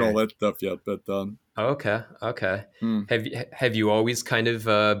 director and all Sure. that stuff yet. But Okay. Okay. hmm. Have you always kind of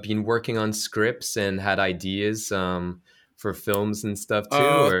been working on scripts and had ideas for films and stuff too,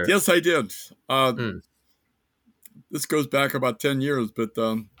 or? Yes, I did. Mm, This goes back about 10 years, but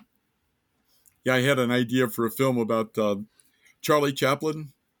yeah, I had an idea for a film about Charlie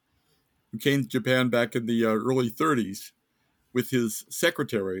Chaplin, who came to Japan back in the early '30s with his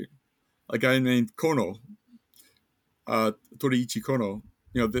secretary, a guy named Kono, Toriichi Kono.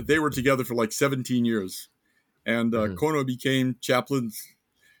 They were together for like 17 years, and hmm. Kono became Chaplin's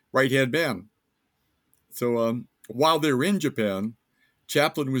right hand man. So while they were in Japan,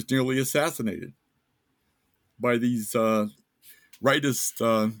 Chaplin was nearly assassinated by these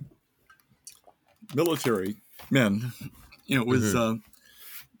rightist military men. It was Hmm.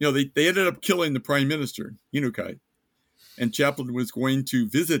 they ended up killing the prime minister Inukai, and Chaplin was going to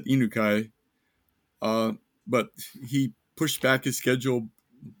visit Inukai, uh, but he pushed back his schedule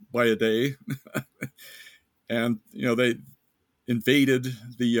by a day, and they invaded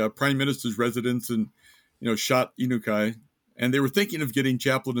the prime minister's residence and shot Inukai, and they were thinking of getting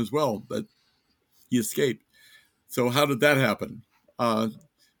Chaplin as well, but he escaped. So how did that happen?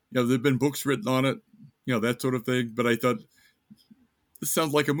 There've been books written on it, that sort of thing. But I thought this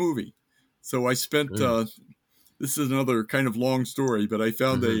sounds like a movie, so I spent. Mm, This is another kind of long story, but I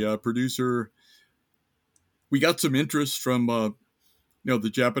found hmm. a producer. We got some interest from the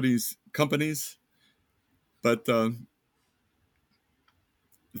Japanese companies, but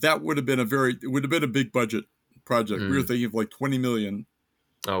that would have been a big budget project. We were Mm. thinking of like 20 million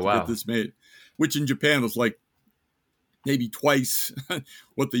Oh, to get wow. this made, which in Japan is like maybe twice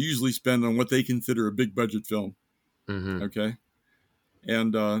what they usually spend on what they consider a big budget film. Hmm. Okay,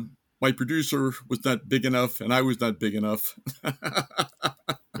 and my producer was not big enough, and I was not big enough.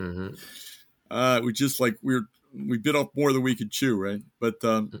 Hmm. It was just like we bit off more than we could chew, right? But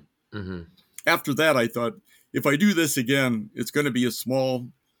Hmm. after that, I thought if I do this again, it's going to be a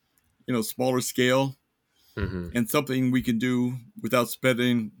smaller scale, Hmm. and something we can do without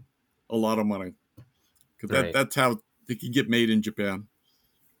spending a lot of money, because Right. that's how they can get made in Japan.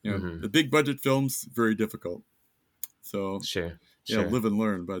 Hmm. The big budget films very difficult. So Sure. yeah, Sure. live and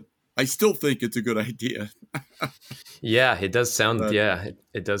learn. But I still think it's a good idea. Yeah, it does sound. But Yeah,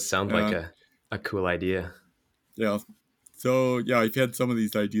 it does sound like uh, a cool idea. yeah, so yeah, I've had some of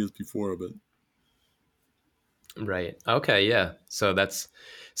these ideas before, but Right. Okay. Yeah. So that's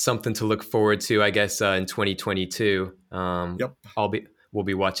something to look forward to, I guess, in 2022. yep. We'll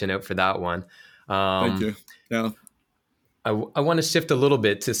be watching out for that one. Thank Um, you. Yeah. I want to shift a little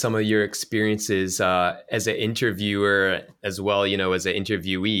bit to some of your experiences as an interviewer as well. As an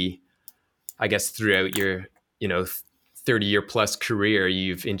interviewee, I guess throughout your 30-year plus career,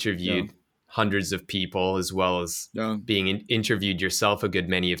 you've Yeah. interviewed hundreds of people as well as Yeah. being interviewed yourself a good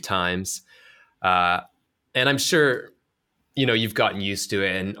many of times. Uh, and I'm sure you've gotten used to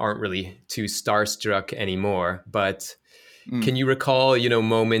it and aren't really too starstruck anymore. But Mm. can you recall,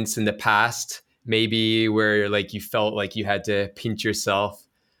 moments in the past, maybe where like you felt like you had to pinch yourself,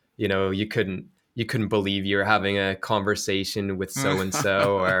 you couldn't believe you were having a conversation with so and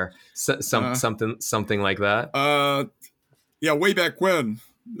so, or uh, something like that? uh, yeah, way back when.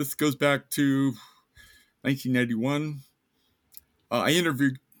 This goes back to 1991. I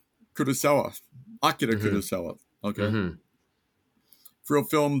interviewed Kurosawa, Akira Mm-hmm. Kurosawa, okay, Mm-hmm. for a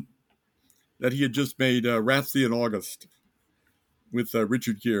film that he had just made, Rhapsody in August, with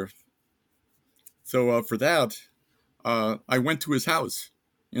Richard Gere. So for that, I went to his house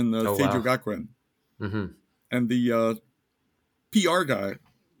in Oh Seijo wow. Gakuen, Mm-hmm. and the PR guy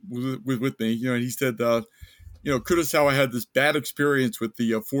was with me. And he said, Kurosawa had this bad experience with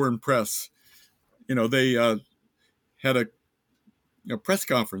the foreign press. They had a press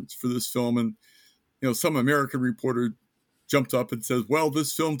conference for this film, and some American reporter jumped up and says, "Well,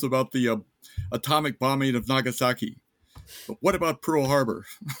 this film's about the atomic bombing of Nagasaki, but what about Pearl Harbor?"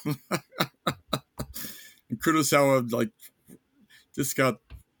 And Kurosawa just got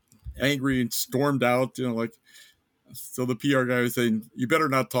angry and stormed out. So the PR guy was saying, "You better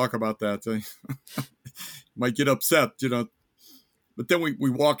not talk about that. Might get upset." But then we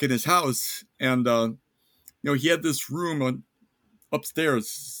walk in his house, and he had this room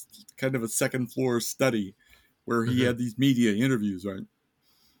upstairs, kind of a second floor study, where he Mm-hmm. had these media interviews, right?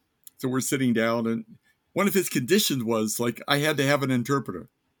 So we're sitting down, and one of his conditions was like I had to have an interpreter.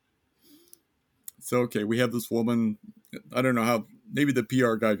 So okay, we have this woman. I don't know how. Maybe the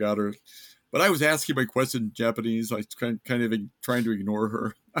PR guy got her, but I was asking my question in Japanese. I kind of trying to ignore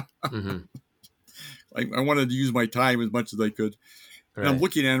her. Mm-hmm. I wanted to use my time as much as I could, and I'm Right.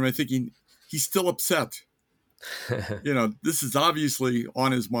 looking at him. I'm thinking he's still upset. This is obviously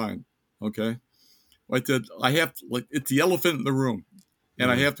on his mind. Okay, like that. I have it's the elephant in the room, and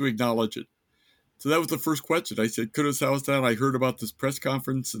I Mm. have to acknowledge it. So that was the first question. I said, Kurosawa-san, I heard about this press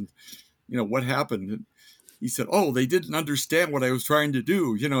conference, and what happened. And he said, "Oh, they didn't understand what I was trying to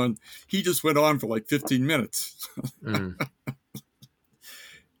do." And he just went on for like 15 minutes. Mm.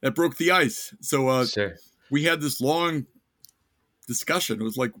 That broke the ice. So Sure. we had this long discussion. It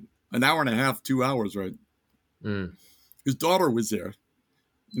was like an hour and a half, 2 hours, right? Mm. His daughter was there.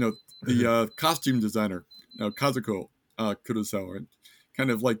 The Mm-hmm. costume designer, Kazuko Kurosawa, right?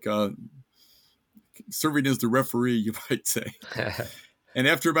 Kind of like serving as the referee, you might say. And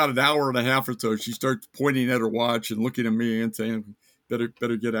after about an hour and a half or so, she starts pointing at her watch and looking at me and saying, "Better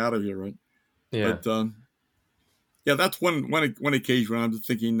get out of here," right? Yeah. But yeah, that's one occasion when I'm just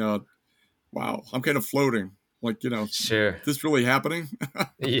thinking, "Wow, I'm kind of floating. Like, Sure. this really happening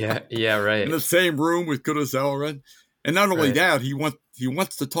Yeah. Yeah. in Right. the same room with Kurosawa, right?" And not only Right. that, he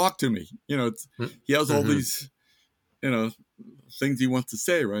wants to talk to me. He has all Mm-hmm. these you know things he wants to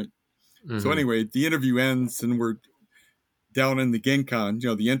say, right? So Mm-hmm. anyway, the interview ends, and we're down in the Genkan,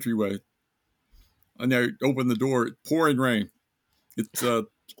 the entryway, and I open the door. Pouring rain. It's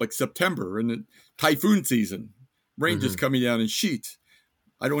like September and typhoon season. Rain just Mm-hmm. coming down in sheets.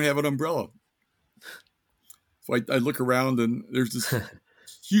 I don't have an umbrella. So I look around, and there's this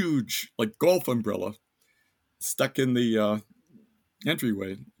huge like golf umbrella stuck in the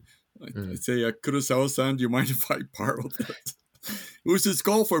entryway. I Mm. say, Kurosawa-san, do you mind if I borrow that? It was his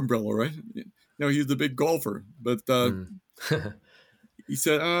golf umbrella, right? He was a big golfer. But Mm. he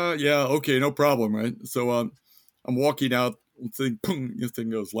said, yeah, okay, no problem, right? So I'm walking out, thing, boom, this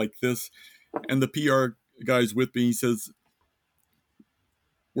thing goes like this. And the PR guy's with me. He says,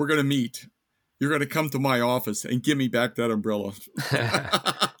 "We're going to meet. You're going to come to my office and give me back that umbrella."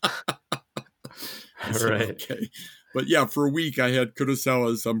 I said, Right. "Okay." But yeah, for a week, I had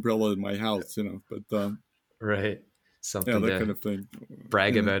Kurosawa's umbrella in my house, but Right. yeah, Something that kind to of thing.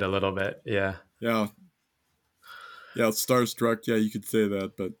 brag And about a little bit. Yeah. yeah, yeah, starstruck. Yeah, you could say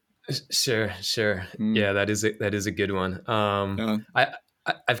that, but Sure. Sure. mm, Yeah, that is a good one. yeah,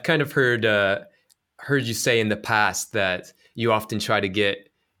 I've kind of heard you say in the past that you often try to get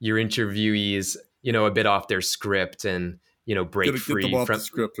your interviewees, a bit off their script and, break Get them free off the from,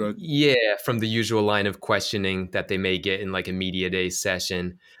 script, right? yeah, from the usual line of questioning that they may get in like a media day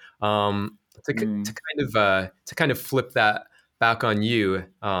session. To Mm. kind of flip that back on you,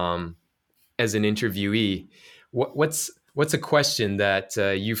 as an interviewee, what's a question that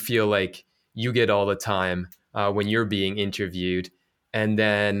you feel like you get all the time when you're being interviewed, and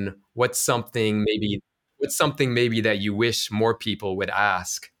then what's something maybe that you wish more people would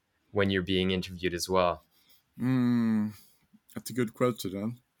ask when you're being interviewed as well? Mm. That's a good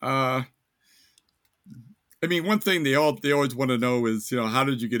question, huh? I mean, one thing they always want to know is, how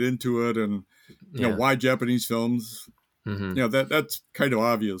did you get into it, and Yeah. why Japanese films? Hmm. That's kind of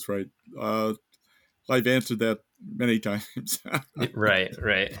obvious, right? Uh, I've answered that many times. Right.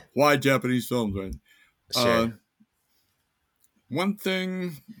 Right. Why Japanese films, right? Uh, Sure. One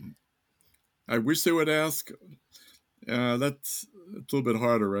thing I wish they would ask. That's a little bit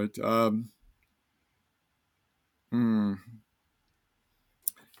harder, right? Hmm,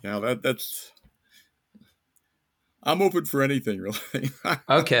 yeah, that's. I'm open for anything, really.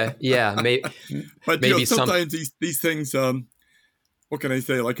 Okay. Yeah. But Maybe some. sometimes these things. What can I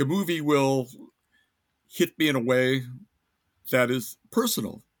say? Like a movie will hit me in a way that is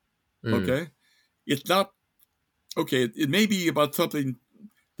personal. Mm, Okay, it's not okay. It may be about something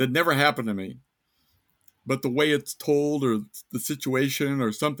that never happened to me, but the way it's told or the situation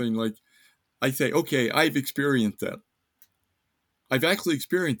or something, like I say, okay, I've experienced that. I've actually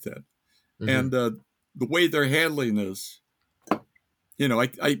experienced that, hmm. and the way they're handling this,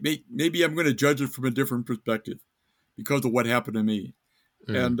 maybe I'm going to judge it from a different perspective because of what happened to me,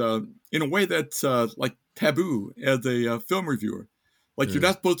 Mm, and in a way that's like taboo as a film reviewer. Like you're mm,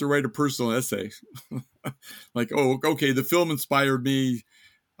 not supposed to write a personal essay, like, oh, okay, the film inspired me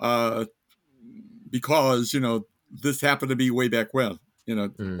uh, because this happened to me way back when. You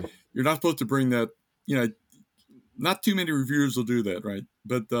know, mm, you're not supposed to bring that. You know, not too many reviewers will do that, right?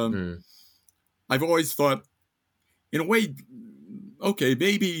 But mm, I've always thought, in a way, okay,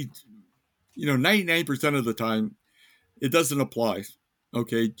 maybe 99% of the time it doesn't apply.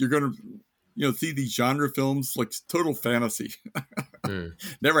 Okay, you're gonna see these genre films like total fantasy, mm,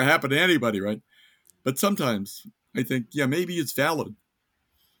 never happened to anybody, right? But sometimes I think, yeah, maybe it's valid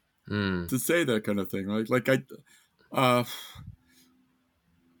mm, to say that kind of thing, right? Like uh,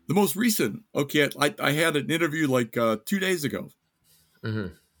 the most recent, okay, I had an interview like 2 days ago.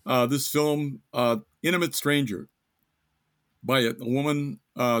 mhm, This film, Intimate Stranger, by a woman,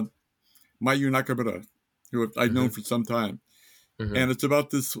 Mayu Nakamura, who I've known mhm, for some time. mhm, And it's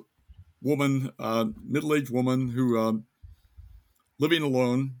about this woman, middle-aged woman who living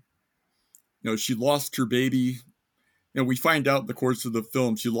alone. She lost her baby. We find out in the course of the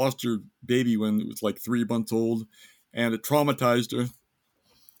film she lost her baby when it was like 3 months old, and it traumatized her.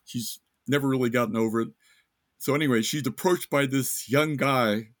 She's never really gotten over it. So anyway, she's approached by this young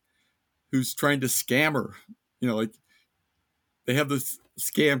guy who's trying to scam her. Like they have this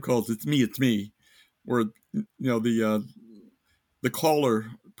scam called It's Me," where the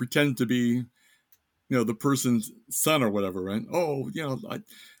caller pretends to be the person's son or whatever, right? Oh,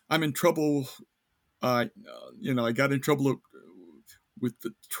 I'm in trouble. I got in trouble with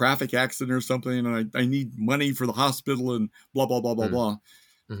the traffic accident or something, and I need money for the hospital and blah blah blah blah mm, blah.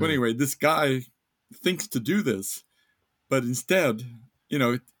 So mhm, anyway, this guy thinks to do this, but instead, you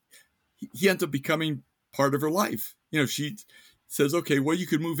know, he ends up becoming part of her life. She says, "Okay, well, you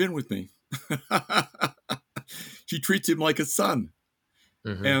could move in with me." She treats him like a son,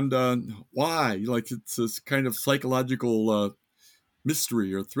 mhm, and why? Like it's this kind of psychological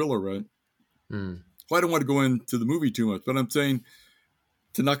mystery or thriller, right? mm, Well, I don't want to go into the movie too much, but I'm saying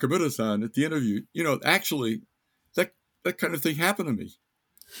to Nakamura-san at the interview, actually, that that kind of thing happened to me.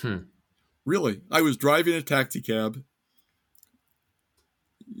 hmm, Really, I was driving a taxi cab,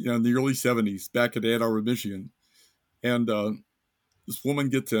 in the early '70s, back in Ann Arbor, Michigan, and this woman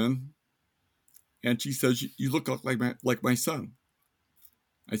gets in, and she says, "You look like my son."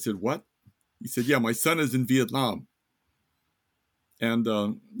 I said, "What?" He said, "Yeah, my son is in Vietnam, and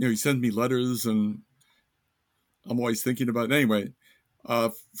he sends me letters, and I'm always thinking about it." Anyway,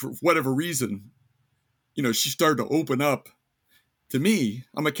 for whatever reason, she started to open up to me.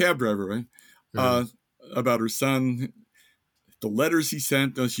 I'm a cab driver, right? mm, Uh, about her son, the letters he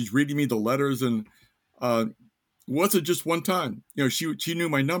sent. She's reading me the letters, and uh, it wasn't just one time. She knew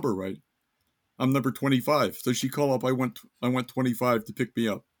my number, right? I'm number 25, so she called up. I went 25 to pick me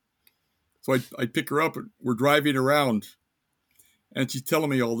up. So I pick her up. We're driving around, and she's telling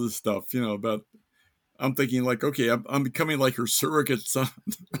me all this stuff, about. I'm thinking like, okay, I'm becoming like her surrogate son.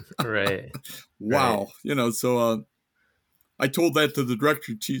 right, right, Wow, so I told that to the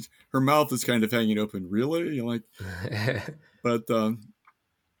director. Her mouth is kind of hanging open. Really? You're like, but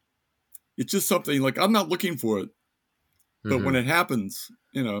it's just something like I'm not looking for it, but when it happens,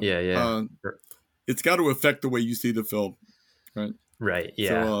 Yeah. it's got to affect the way you see the film, right? Right.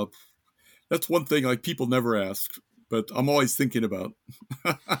 Yeah. So that's one thing like people never ask, but I'm always thinking about.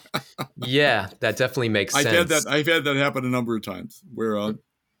 Yeah, that definitely makes sense. I've had that happen a number of times where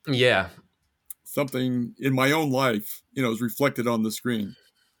Yeah. something in my own life, is reflected on the screen,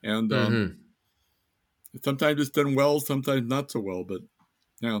 and sometimes it's done well, sometimes not so well, but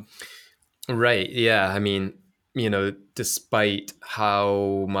yeah. Right. Yeah. I mean, despite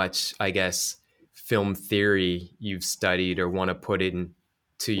how much, I guess, film theory you've studied or want to put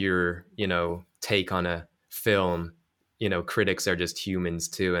into your, take on a film, critics are just humans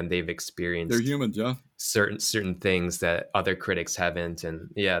too, and they've They're experienced humans, yeah. certain things that other critics haven't. And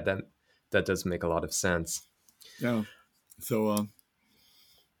yeah, that does make a lot of sense. Yeah. So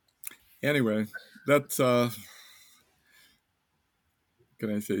anyway, that's can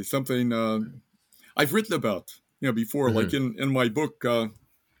I say something I've written about, before, like in my book.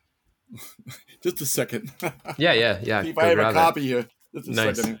 Just a second. Yeah. See if I Go have a grab it. copy here. Just a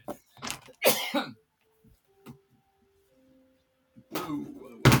Nice. second.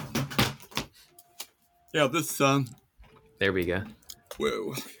 Yeah, this. There we go.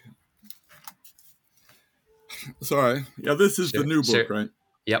 Whoa. Sorry. Yeah, this is the new book, right?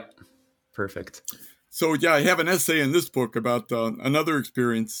 Yep. Perfect. So yeah, I have an essay in this book about another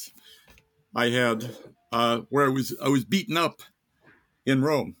experience I had where I was beaten up in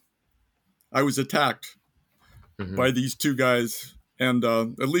Rome. I was attacked by these two guys, and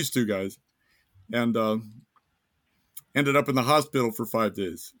at least two guys, and ended up in the hospital for 5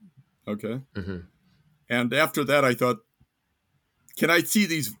 days. Okay. And after that, I thought, can I see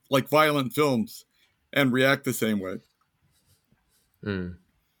these like violent films and react the same way?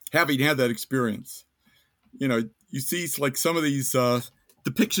 Having had that experience, you see like some of these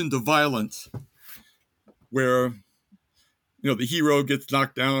depictions of violence where, the hero gets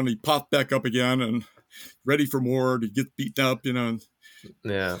knocked down, he pops back up again and ready for more, he gets beaten up,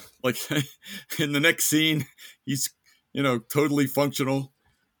 Yeah. like in the next scene, he's, totally functional.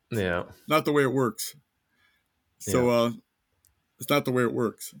 Yeah. Not the way it works. So it's not the way it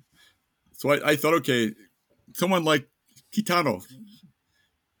works. So I thought, okay, someone like Takeshi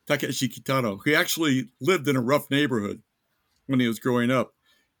Kitano, who actually lived in a rough neighborhood when he was growing up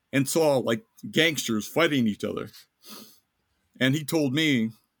and saw like gangsters fighting each other. And he told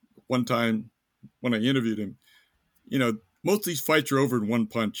me one time when I interviewed him, most of these fights are over in one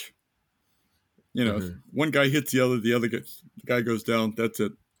punch. One guy hits the guy goes down, that's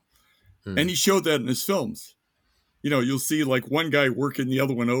it. And he showed that in his films. You'll see like one guy working the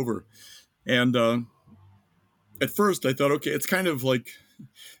other one over. And at first I thought, okay, it's kind of like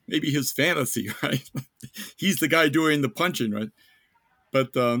maybe his fantasy, right? He's the guy doing the punching, right?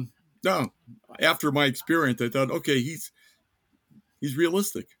 But no, after my experience, I thought, okay, he's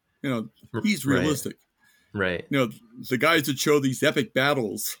realistic. He's realistic. Right. The guys that show these epic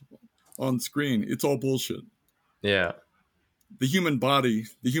battles on screen, it's all bullshit. Yeah. The human body,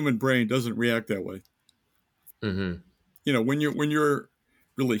 the human brain doesn't react that way. When you're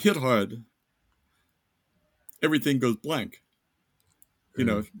really hit hard, everything goes blank. You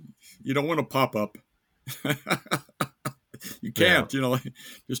don't want to pop up. You can't,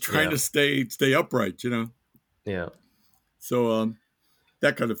 just trying to stay upright, Yeah. So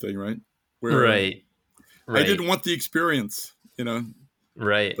that kind of thing, right? Where Right. I didn't want the experience,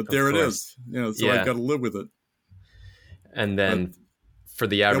 Right. but there it is, so I got to live with it. And then for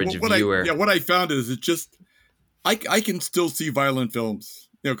the average viewer. What I found is it just, I can still see violent films,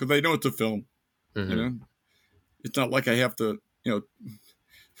 because I know it's a film, It's not like I have to,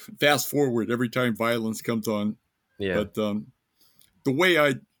 fast forward every time violence comes on. Yeah. But the way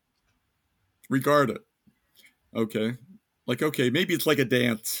I regard it, okay, maybe it's like a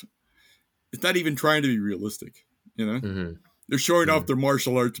dance. It's not even trying to be realistic, They're showing off their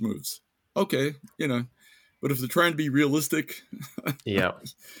martial arts moves. Okay, but if they're trying to be realistic, yeah.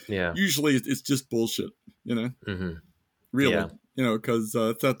 usually it's just bullshit, Really, because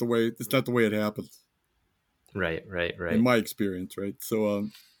it's not the way it happens. Right. In my experience, right? So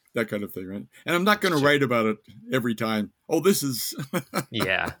that kind of thing, right? And I'm not going to write about it every time. Oh, this is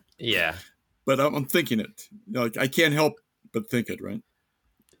Yeah. But I'm thinking it. I can't help but think it, right?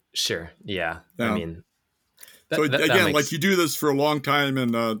 Sure. Yeah. Now, I mean, so again, like you do this for a long time,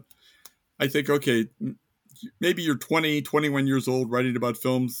 and I think, okay, maybe you're 20, 21 years old writing about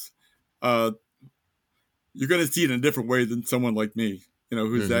films. You're going to see it in a different way than someone like me,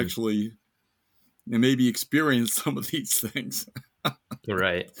 who's actually and maybe experience some of these things.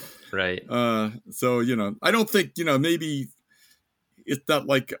 Right. Right. So, I don't think, maybe it's not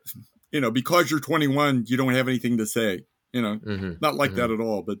like, because you're 21, you don't have anything to say, Mm-hmm. not like Mm-hmm. that at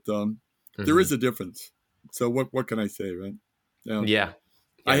all, but there Mm-hmm. is a difference. So what can I say, right? Yeah. Yeah.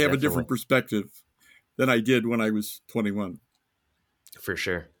 I Yeah, have a definitely. different perspective than I did when I was 21. For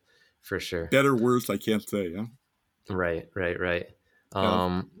sure. For sure. Better, worse, I can't say. Yeah. Right. Right. Right. Yeah.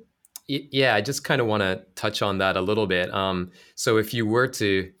 Um, yeah, I just kind of want to touch on that a little bit. So if you were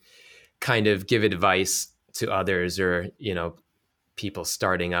to kind of give advice to others, or, people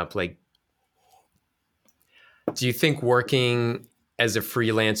starting up, like, do you think working as a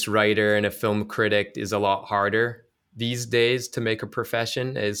freelance writer and a film critic is a lot harder these days to make a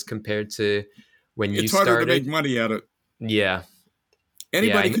profession as compared to when you It's harder to make started? money at it. Yeah. Yeah.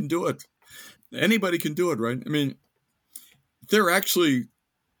 Anybody can do it. Anybody can do it, right? I mean, there are actually,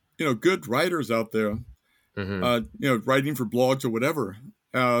 good writers out there, Mm-hmm. writing for blogs or whatever.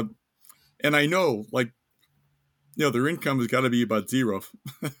 And I know, like, their income has got to be about zero.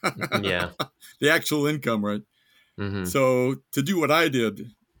 Yeah. The actual income, right? Mm-hmm. So to do what I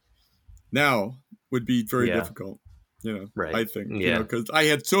did now would be very Yeah. difficult, Right. I think, Yeah. because I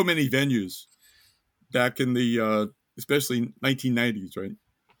had so many venues back in the, especially 1990s, right?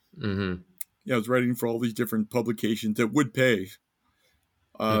 Mm-hmm. Yeah, I was writing for all these different publications that would pay.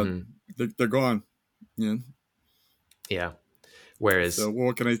 Uh, Mm-hmm. they're gone. Yeah. Yeah. So Whereas,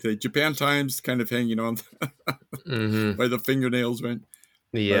 what can I say? Japan Times kind of hanging on mm-hmm. by the fingernails, right?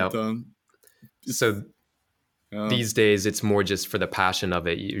 Yeah. But it's So uh, these days it's more just for the passion of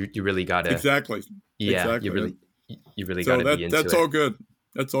it. You really gotta, exactly, yeah, exactly. Yeah. you really So gotta be into that's it. all good.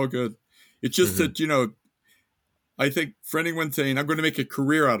 That's all good. It's just Mm-hmm. that I think for anyone saying I'm going to make a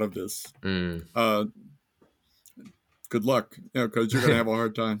career out of this, Mm. uh, good luck, because you're going to have a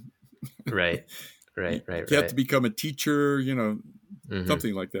hard time. Right. You Right. Right. have Right. to become a teacher, Mm-hmm.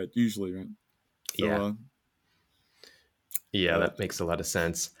 something like that usually, right? So Yeah. Yeah, uh, that makes a lot of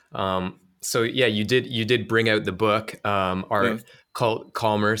sense. So yeah, you did bring out the book, yeah. Art Cult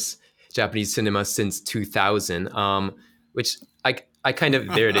Commerce, Japanese Cinema Since 2000, which I kind of,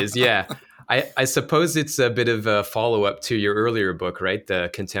 there it is. Yeah, I suppose it's a bit of a follow up to your earlier book, right? The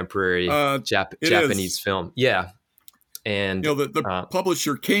contemporary uh, it Japanese is. film. Yeah, and The uh,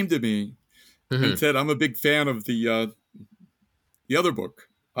 publisher came to me and mhm, said, "I'm a big fan of the other book,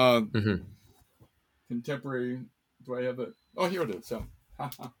 mhm. contemporary." Do I have it? Oh, here it is. So,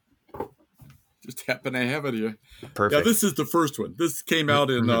 just happen to have it here. Yeah, Perfect. this is the first one. This came out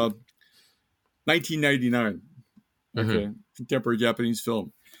in Mhm, 1999. mhm, Okay, contemporary Japanese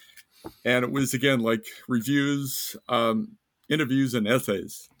film, and it was again like reviews, interviews, and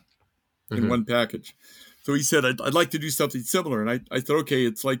essays in mhm. one package. So he said, I'd like to do something similar. And I said, okay,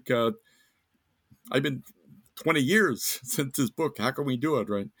 it's like, I've been 20 years since this book. How can we do it?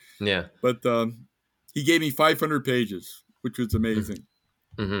 Right. Yeah. But he gave me 500 pages, which was Mhm, amazing,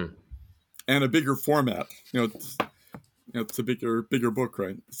 mhm. and a bigger format. It's a bigger book.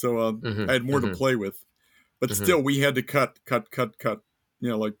 Right. So I Mhm, had more to mhm, play with, but mhm. still we had to cut,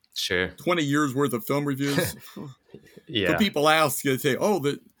 like Sure. 20 years worth of film reviews. So Yeah. people ask, they say, oh,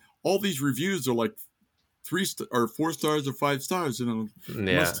 all these reviews are like or 4 stars or 5 stars. You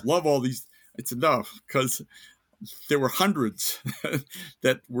Yeah. must love all these. It's enough because there were hundreds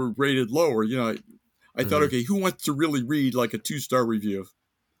that were rated lower. I thought, Mhm, okay, who wants to really read like a 2-star review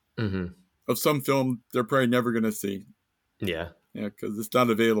mhm. of some film they're probably never going to see? Yeah. Yeah, because it's not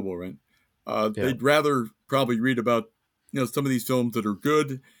available, right? Yeah. They'd rather probably read about some of these films that are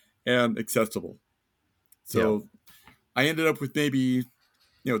good and accessible. Yeah. So I ended up with maybe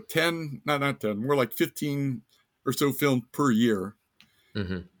 10, not 10, more like 15 or so films per year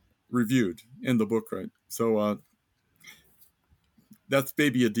Mhm. reviewed in the book, right? So that's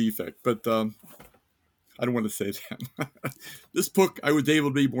maybe a defect, but I don't want to say that. This book, I was able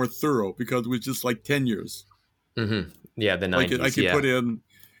to be more thorough because it was just like 10 years. Mhm. Yeah, the I 90s. could Yeah. put in,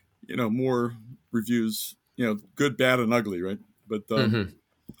 more reviews, good, bad, and ugly, right? But Mhm.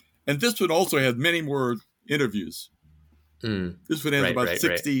 and this one also had many more interviews. Mm. This one has Right, about right,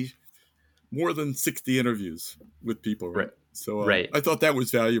 right. 60, more than 60 interviews with people, right? Right. So Right. I thought that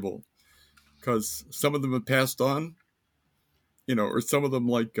was valuable because some of them have passed on, or some of them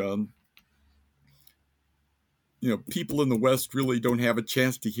like people in the West really don't have a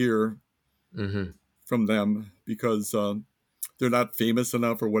chance to hear Mhm. from them because they're not famous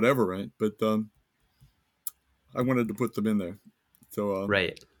enough or whatever, right? But I wanted to put them in there, so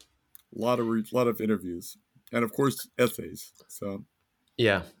Right. lot of interviews, and of course essays. So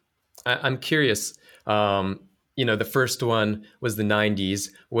Yeah. I'm curious. the first one was the 90s.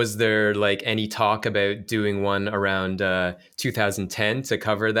 Was there like any talk about doing one around 2010 to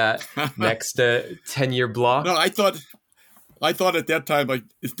cover that next 10-year No, block? I thought at that time, like,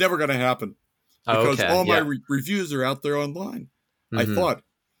 it's never going to happen Oh, because okay. all my Yeah. reviews are out there online. I Mm-hmm. thought.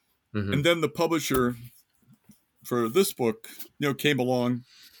 Mm-hmm. And then the publisher for this book, came along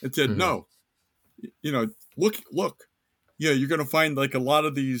and said, Mm-hmm. no, look, you're going to find like a lot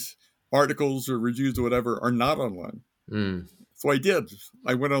of these articles or reviews or whatever are not online. Mm. So I did.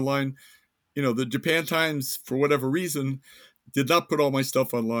 I went online. The Japan Times, for whatever reason, did not put all my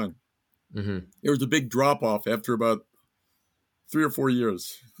stuff online. Mm-hmm. There was a big drop off after about 3 or 4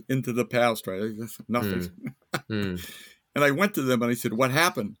 years into the past, right? Nothing. Mm. Mm. And I went to them and I said, what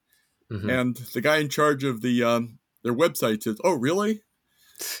happened? Mm-hmm. And the guy in charge of their website says, oh, really?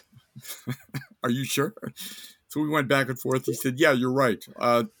 Are you sure? So we went back and forth. He said, yeah, you're right.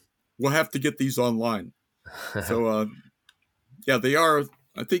 We'll have to get these online. So, yeah, they are,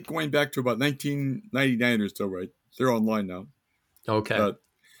 I think, going back to about 1999 or so, right? They're online now. Okay. But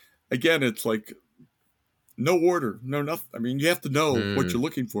again, it's like no order, no nothing. I mean, you have to know what you're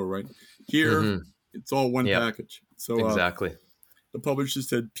looking for, right? Here, Mm-hmm. it's all one Yep. package. So Exactly. the publisher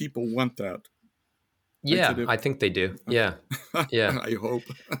said people want that. Yeah, said, I think they do. Yeah. Yeah. I hope.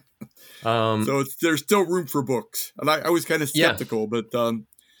 Um, So there's still room for books. And I was kind of yeah. skeptical, but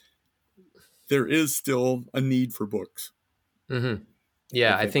there is still a need for books. Mm-hmm.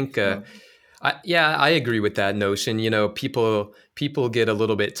 Yeah, I think Yeah. I agree with that notion. People get a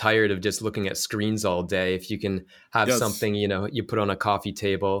little bit tired of just looking at screens all day. If you can have Yes, something, you put on a coffee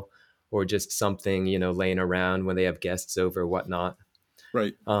table or just something, laying around when they have guests over, whatnot.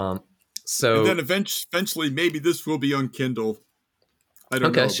 right. Um, And then so eventually, maybe this will be on Kindle. I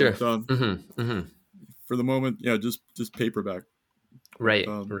don't okay, know, sure. but Mm-hmm. Mm-hmm. for the moment, yeah, just paperback. But, Right.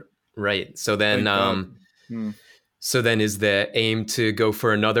 Right. So then, thank God. Hmm. is the aim to go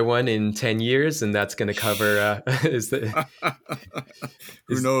for another one in 10 years, and that's going to cover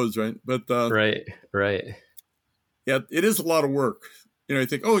Who is knows, right? But right, right. yeah, it is a lot of work. I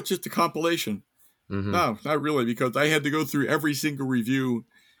think, oh, it's just a compilation. Mm-hmm. No, not really, because I had to go through every single review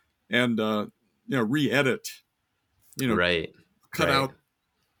and re-edit. Right, Cut right. out.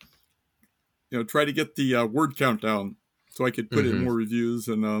 Try to get the word count down so I could put in Mm-hmm. more reviews,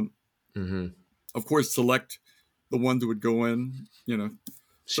 and Mm-hmm. of course select the ones that would go in. So it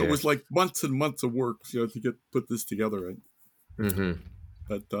Sure. was like months and months of work, to put this together. Right? Mm-hmm.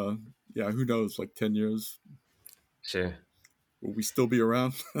 But yeah, who knows? Like 10 years, Sure. will we still be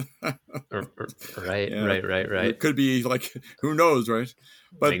around? Right, Yeah, right, right, it right. could be like, who knows, right?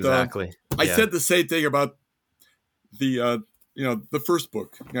 But Exactly. I Yeah. said the same thing about the the first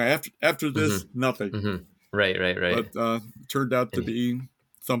book. After this, Mm-hmm. nothing. Mm-hmm. Right, right, right. But turned out to And be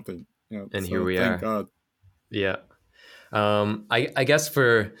something. here So we thank are. God. Yeah. I guess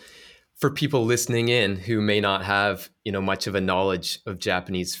for people listening in who may not have much of a knowledge of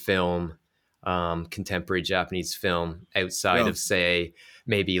Japanese film, contemporary Japanese film outside Yeah, of, say,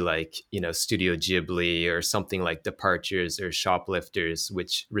 maybe like Studio Ghibli or something like Departures or Shoplifters,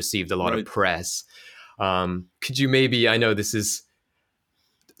 which received a lot of right. press. Could you maybe, I know this is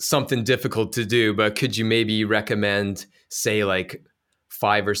something difficult to do, but could you maybe recommend, say, like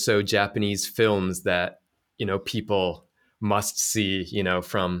 5 or so Japanese films that people must see,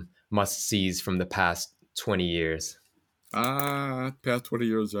 from must sees from the past 20 years? Past 20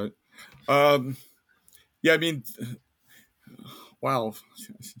 years, right? Um, yeah, I mean, wow.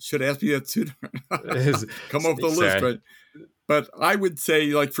 Should ask me that sooner. Come up with a list, Sorry. right? But I would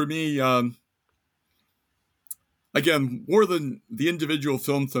say, like, for me, again, more than the individual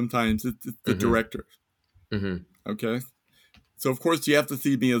film, sometimes it's the Mm-hmm. director. Mm-hmm. Okay. So, of course, you have to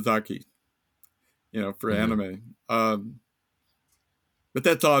see Miyazaki, for Mm-hmm. anime. But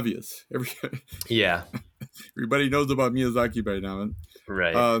that's obvious. Yeah. Everybody knows about Miyazaki by now.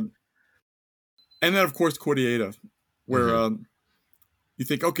 Right. Uh, and then, of course, Koreeda, where Mm-hmm. you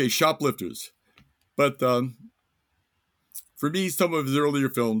think, okay, Shoplifters. But for me, some of his earlier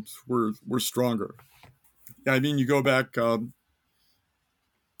films were stronger. I mean, you go back,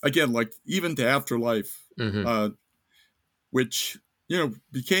 again, like even to Afterlife, Mm-hmm. which,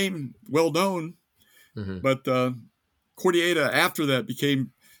 became well known. Mm-hmm. But Koreeda, after that,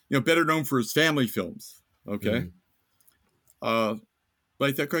 became, better known for his family films. Okay. Mm-hmm. But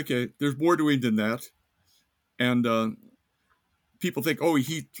I think, okay, there's more to him than that. And people think, oh,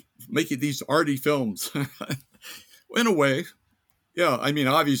 he's making these arty films. In a way, yeah. I mean,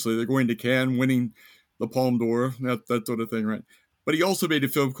 obviously, they're going to Cannes, winning the Palme d'Or, that sort of thing, right? But he also made a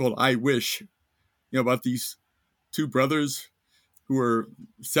film called I Wish, about these two brothers who were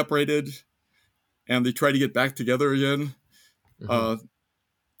separated, and they try to get back together again. Mm-hmm.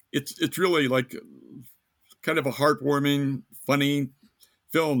 It's really like kind of a heartwarming, funny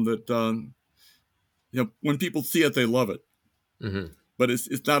film that when people see it, they love it. Mm-hmm. But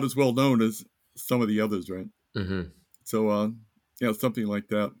it's not as well known as some of the others, right? Mm-hmm. So something like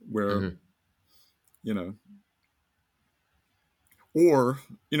that, where Mm-hmm. you know, or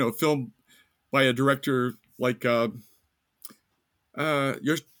a film by a director like Yoshihiro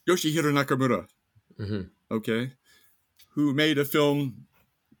Nakamura, Mm-hmm. okay, who made a film,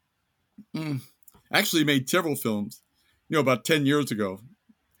 actually made several films, about 10 years ago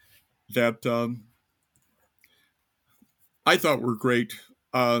that I thought were great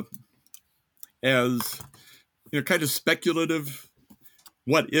as, kind of speculative,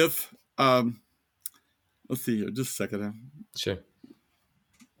 what if, let's see here, just a second, Sure.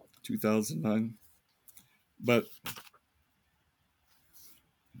 2009, but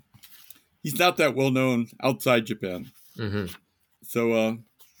he's not that well known outside Japan. Mm-hmm. So,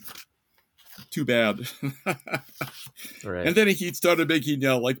 too bad. Right. And then he started making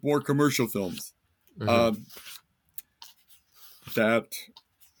like more commercial films Mm-hmm. that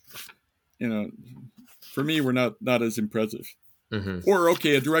for me were not as impressive. Mm-hmm. Or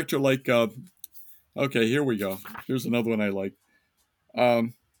a director like okay, here we go. Here's another one I like.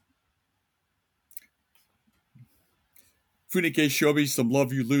 Funike Shobi, Some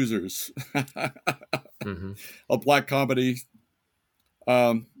Love You Losers, Mm-hmm. a black comedy,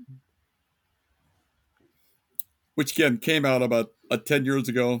 um, which again came out about 10 years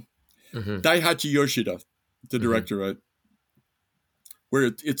ago. Mm-hmm. Daihachi Yoshida, the Mm-hmm. director, right?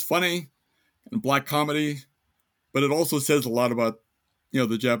 Where it's funny and black comedy, but it also says a lot about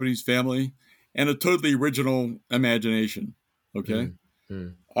the Japanese family and a totally original imagination. Okay, Mm-hmm.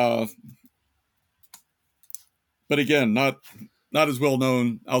 uh, but again, not as well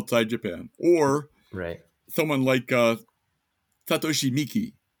known outside Japan. Or Right. someone like Satoshi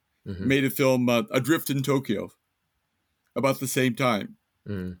Miki Mm-hmm. made a film, Adrift in Tokyo, about the same time,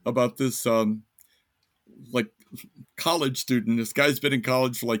 Mm-hmm. about this like college student. This guy's been in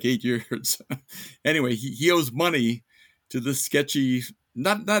college for like 8 years. Anyway, he owes money to this sketchy,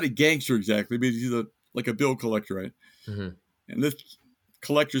 not a gangster exactly, but he's like a bill collector, right? Mm-hmm. And this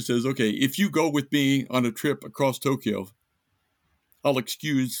collector says, "Okay, if you go with me on a trip across Tokyo, I'll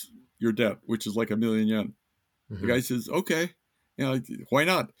excuse your debt, which is like 1,000,000 yen." The Mm-hmm. guy says, "Okay, why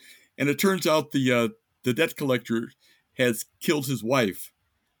not?" And it turns out the debt collector has killed his wife,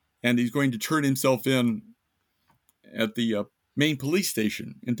 and he's going to turn himself in at the main police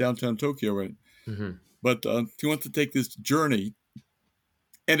station in downtown Tokyo, right? Mm-hmm. But he wants to take this journey,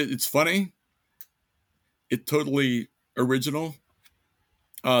 and it's funny. It's totally original.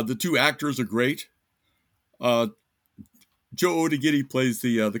 The two actors are great. Uh, Joe Odagiri plays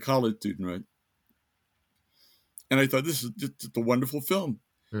the college student, right? And I thought this is just a wonderful film.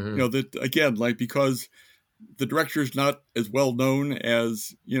 Mm-hmm. That again, like, because the director is not as well known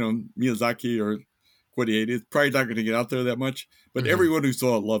as Miyazaki or Koriede. It's probably not going to get out there that much, but Mm-hmm. everyone who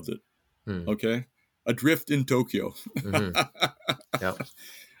saw it loved it. Mm-hmm. Okay, Adrift in Tokyo. Mm-hmm. Yep.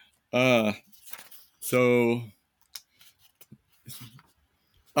 uh, so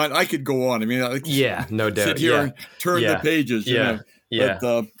I could go on. I mean, I could Yeah, no sit doubt. here Yeah. and turn the Yeah. pages, Yeah. Yeah.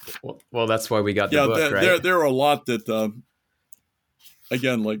 But Well, that's why we got the yeah, book, there right? there are a lot that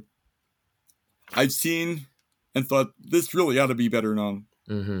again, like, I've seen and thought this really ought to be better known.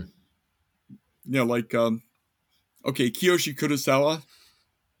 Mm-hmm. Like okay, Kiyoshi Kurosawa,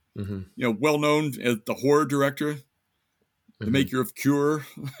 Mm-hmm. well known as the horror director, the Mm-hmm. maker of Cure,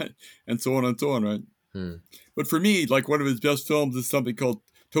 and so on and so on, right? Mm-hmm. But for me, like, one of his best films is something called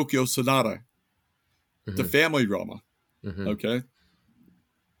Tokyo Sonata. It's a family drama, Mm-hmm. okay?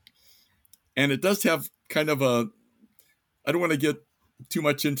 And it does have kind of I don't want to get too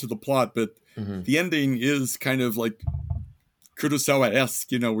much into the plot, but Mm-hmm. the ending is kind of like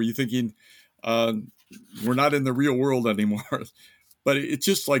Kurosawa-esque, where you're thinking, we're not in the real world anymore. But it's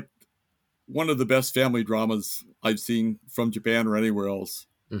just like one of the best family dramas I've seen from Japan or anywhere else.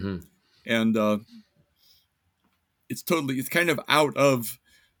 Mm-hmm. And it's kind of out of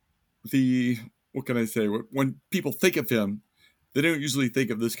the, what can I say? When people think of him, they don't usually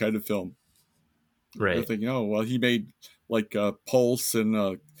think of this kind of film. They're Right. thinking, oh, well, he made like Pulse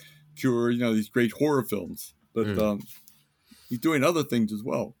and Cure, these great horror films. But Mm. he's doing other things as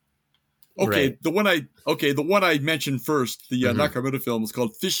well. Right. The one I mentioned first, the Mm-hmm. Nakamura film, is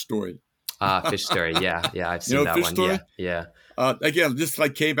called Fish Story. Fish Story. Yeah. Yeah. I've seen that Fish one. Story? Yeah. Yeah. Again, just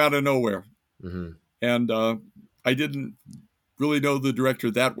like came out of nowhere. Mm-hmm. And I didn't really know the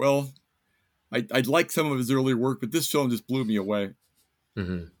director that well. I'd like some of his earlier work, but this film just blew me away.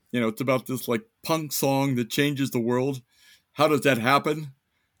 Mm-hmm. It's about this like punk song that changes the world. How does that happen?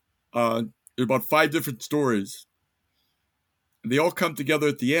 There's about 5 different stories. They all come together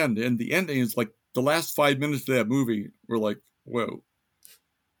at the end, and the ending is like the last 5 minutes of that movie were like, whoa,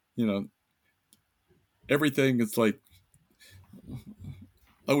 you know, everything is like,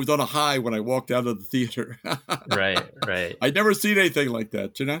 I was on a high when I walked out of the theater. Right. I'd never seen anything like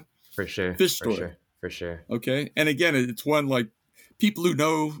that, For sure. Fish For story. sure. For sure. Okay. And again, it's one like people who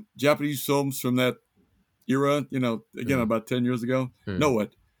know Japanese films from that era, again, about 10 years ago, know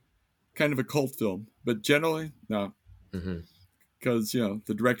it. Kind of a cult film. But generally, no. Because,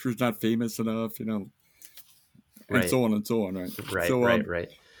 the director's not famous enough, and so on and so on, right?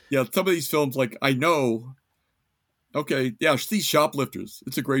 Right. Yeah, some of these films, like, I know, okay, yeah, these Shoplifters,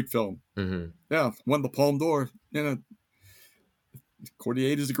 it's a great film. Yeah, won the Palme d'Or.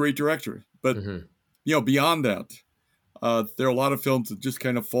 Cordier is a great director. But, beyond that, there are a lot of films that just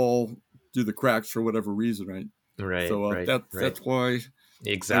kind of fall through the cracks for whatever reason, right? Right. So that's why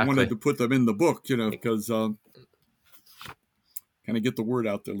exactly. I wanted to put them in the book, because kind of get the word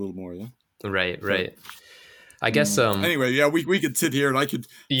out there a little more. Yeah. Right. I guess. Anyway, yeah, we could sit here and I could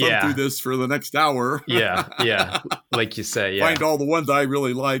thumb through this for the next hour. yeah. Like you say, find all the ones I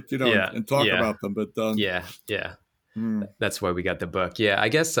really like, and talk about them. But yeah. That's why we got the book. Yeah, I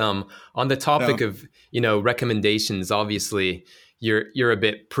guess on the topic of recommendations, obviously you're a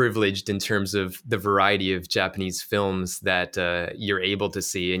bit privileged in terms of the variety of Japanese films that you're able to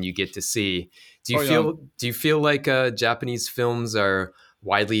see and you get to see. Do you feel like Japanese films are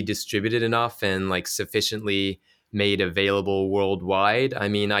widely distributed enough and like sufficiently made available worldwide? I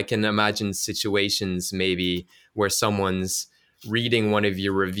mean, I can imagine situations maybe where someone's reading one of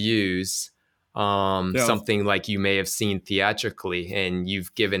your reviews, something like you may have seen theatrically, and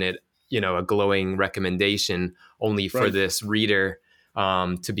you've given it, a glowing recommendation only for this reader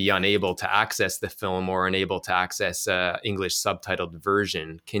to be unable to access the film or unable to access English subtitled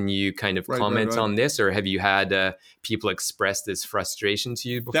version. Can you kind of comment on this, or have you had people express this frustration to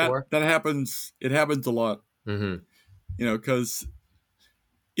you before? That happens. It happens a lot. Because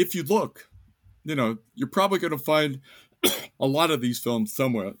if you look, you're probably going to find a lot of these films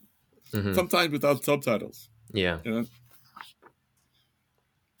somewhere, sometimes without subtitles. Yeah.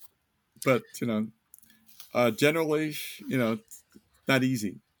 But, generally, not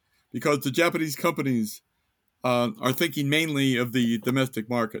easy, because the Japanese companies are thinking mainly of the domestic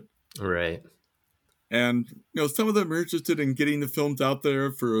market. Right. And, some of them are interested in getting the films out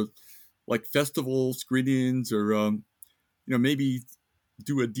there for like festival screenings or, maybe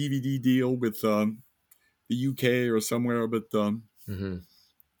do a DVD deal with the UK or somewhere. But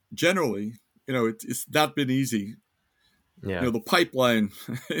generally, it's not been easy. Yeah. The pipeline,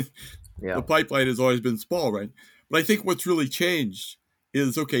 the pipeline has always been small, right? But I think what's really changed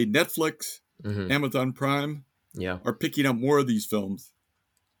is, okay, Netflix, Amazon Prime are picking up more of these films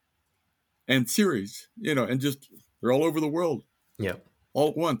and series, and just they're all over the world. Yeah. All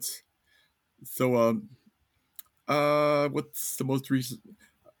at once. So, what's the most recent?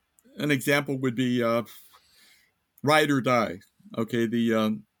 An example would be Ride or Die. Okay,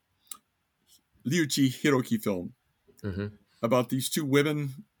 the Ryuichi Hiroki film about these two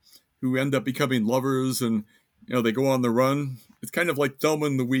women who end up becoming lovers, and they go on the run. It's kind of like Thelma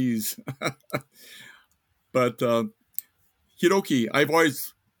and Louise. But Hiroki, I've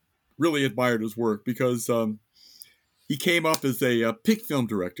always really admired his work because he came up as a pink film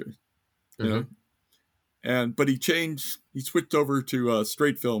director, but he switched over to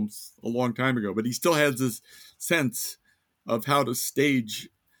straight films a long time ago. But he still has this sense of how to stage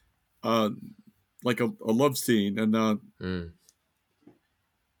like a love scene and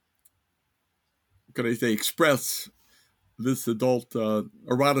could I say express this adult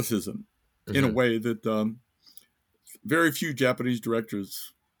eroticism in a way that very few Japanese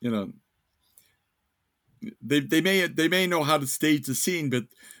directors, they may know how to stage the scene, but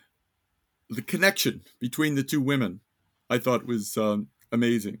the connection between the two women, I thought was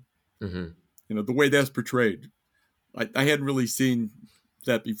amazing. The way that's portrayed, I hadn't really seen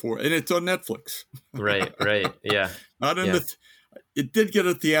that before, and it's on Netflix. Right, yeah. Not in it did get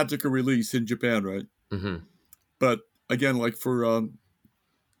a theatrical release in Japan, right? But again, like for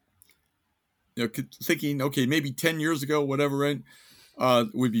thinking, okay, maybe 10 years ago, whatever, right?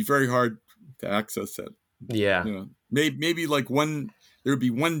 It would be very hard to access that. Yeah. Maybe like there would be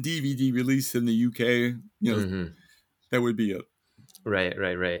one DVD release in the UK. That would be it.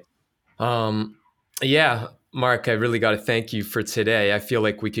 Right. Yeah, Mark, I really got to thank you for today. I feel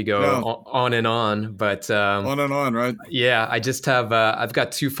like we could go on and on, but on and on, right? Yeah, I just have I've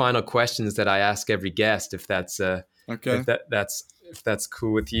got two final questions that I ask every guest, if that's okay. If that's if that's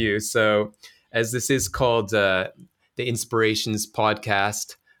cool with you. So, as this is called the Inspirations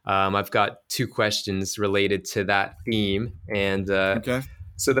Podcast, I've got two questions related to that theme. And Okay.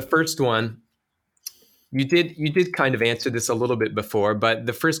 so, the first one, you did kind of answer this a little bit before, but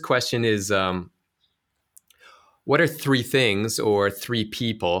the first question is, what are three things or three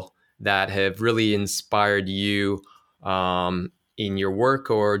people that have really inspired you in your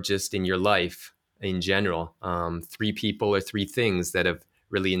work or just in your life in general? Three people or three things that have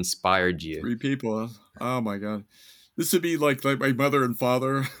really inspired you. Three people. Huh? Oh my God. This would be like my mother and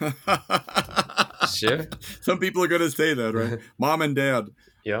father. Sure. Some people are going to say that, right? Mom and dad.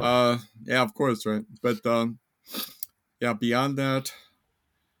 Yeah. Yeah, of course, right? But yeah, beyond that,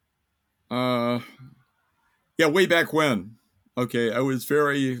 uh, yeah, way back when, okay, I was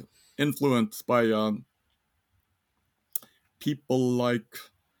very influenced by people like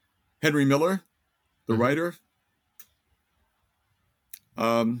Henry Miller, the Mm-hmm. writer.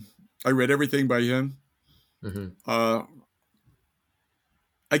 I read everything by him. Mm-hmm. Uh,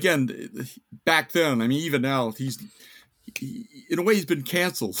 again, back then, I mean, even now, in a way, he's been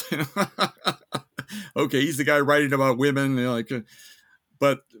canceled. Okay, he's the guy writing about women,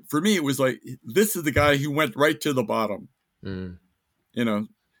 but for me, it was like, this is the guy who went right to the bottom. Mm-hmm. You know,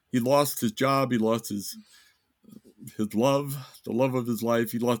 he lost his job, he lost his love, the love of his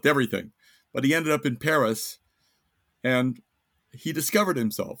life, he lost everything. But he ended up in Paris, and he discovered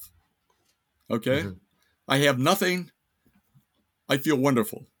himself. Okay, Mm-hmm. I have nothing. I feel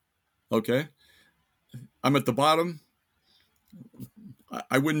wonderful. Okay, I'm at the bottom.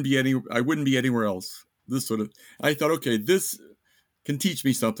 I wouldn't be anywhere else. This sort of. I thought, okay, this can teach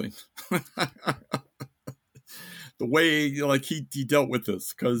me something. The way like he dealt with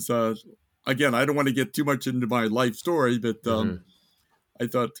this, because again, I don't want to get too much into my life story, but Mm-hmm. I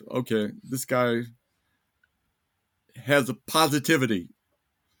thought, okay, this guy has a positivity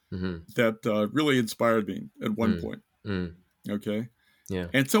Mm-hmm. that really inspired me at one Mm-hmm. point. Mm-hmm. Okay, Yeah.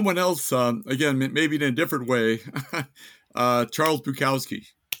 and someone else, again, maybe in a different way, Charles Bukowski,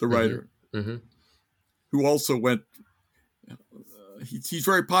 the Mm-hmm. writer, Mm-hmm. who also went. He's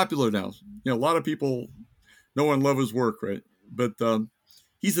very popular now. You know, a lot of people know and love his work, right? But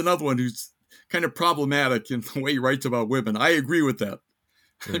he's another one who's kind of problematic in the way he writes about women. I agree with that.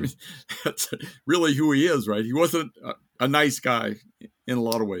 I Mm-hmm. mean, that's really who he is, right? He wasn't a nice guy in a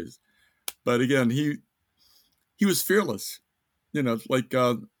lot of ways, but again, he was fearless. You know, like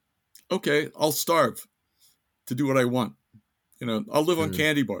okay, I'll starve to do what I want. You know, I'll live on Mm-hmm.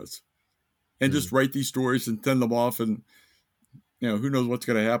 candy bars and just write these stories and send them off, and you know, who knows what's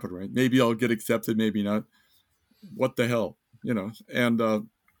going to happen, right? Maybe I'll get accepted, maybe not. What the hell, you know? And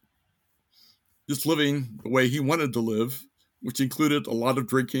just living the way he wanted to live, which included a lot of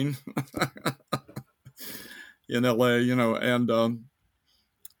drinking in LA, you know, and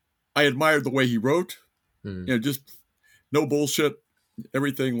I admired the way he wrote, Mm-hmm. you know, just no bullshit,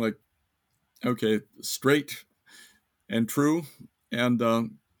 everything like, okay, straight and true. And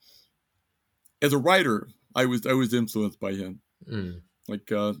as a writer, I was influenced by him. Mm-hmm.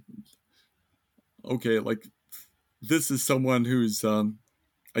 Like, okay, like this is someone who's,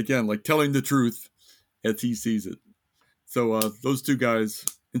 again, like telling the truth as he sees it. So those two guys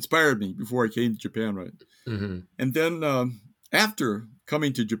inspired me before I came to Japan, right? Mm-hmm. And then after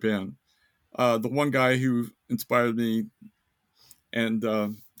coming to Japan, the one guy who inspired me and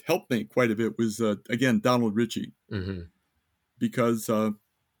helped me quite a bit was, again, Donald Ritchie, Mm-hmm. because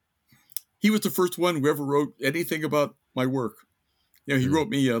he was the first one who ever wrote anything about my work. You know, he wrote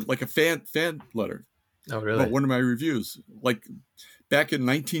me like a fan letter Oh, about really? one of my reviews, like back in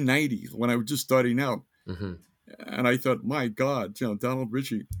 1990 when I was just starting out. Mm-hmm. And I thought, my God, you know, Donald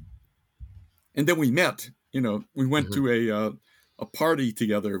Ritchie. And then we met. You know, we went Mm-hmm. to a party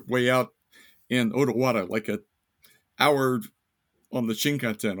together way out in Odawara, like an hour on the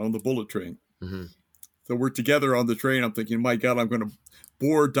Shinkansen, on the bullet train. Mm-hmm. So we're together on the train. I'm thinking, my God, I'm going to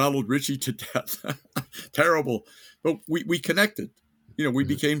bore Donald Ritchie to death. Terrible. But we connected. You know, we Mm-hmm.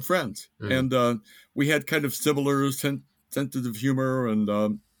 became friends. Mm-hmm. And we had kind of similar senses of humor,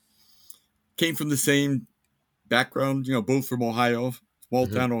 and came from the same background, you know, both from Ohio, small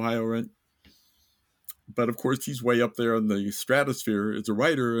Mm-hmm. town Ohio, right? But of course, he's way up there in the stratosphere as a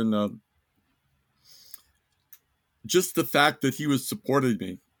writer. And just the fact that he was supporting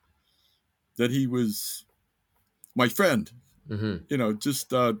me, that he was my friend, Mm-hmm. you know, just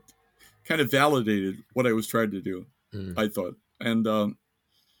kind of validated what I was trying to do, Mm-hmm. I thought. And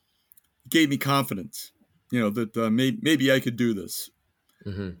gave me confidence, you know, that maybe I could do this.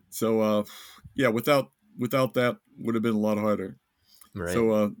 Mm-hmm. So, yeah, without that would have been a lot harder. Right.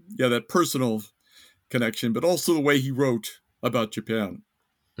 So, yeah, that personal connection, but also the way he wrote. about Japan,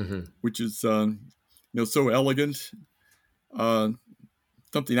 Mm-hmm. which is so elegant, uh,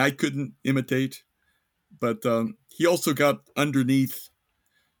 something I couldn't imitate. But he also got underneath.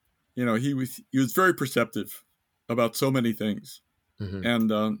 He was very perceptive about so many things, Mm-hmm.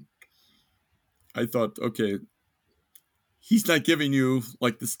 and I thought, okay, he's not giving you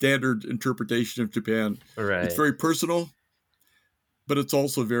like the standard interpretation of Japan. It's Right. very personal, but it's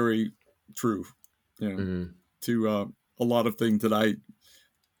also very true, you know, Mm-hmm. to a lot of things that I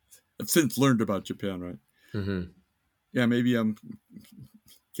have since learned about Japan. Right? Mm-hmm. Yeah, maybe I'm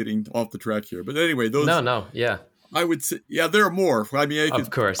getting off the track here, but anyway, No, those no, yeah, I would say, yeah, there are more. I mean, I of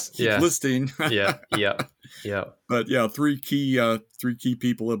could course, keep yeah, listing, yeah, yeah, yeah. but yeah, three key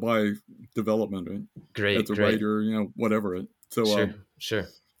people in my development, right? As Great, a great. writer, whatever. Right? So Sure, sure.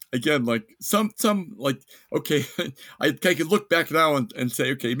 again, like some like, okay, I can look back now and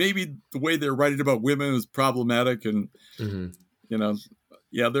say, okay, maybe the way they're writing about women is problematic, and Mm-hmm. you know,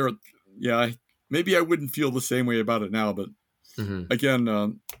 yeah, yeah, maybe I wouldn't feel the same way about it now, but Mm-hmm.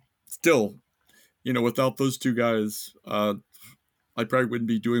 again, still, without those two guys, I probably wouldn't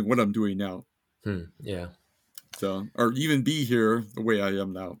be doing what I'm doing now. Hmm. Yeah. So, or even be here the way I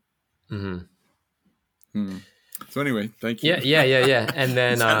am now. Mm-hmm. Hmm. So anyway, thank you. Yeah, yeah, yeah, yeah. And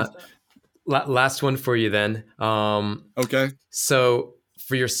then Is that last one for you then. okay? So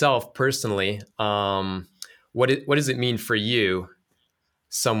for yourself personally, what does it mean for you?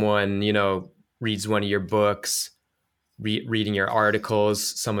 Someone reads one of your books, reading your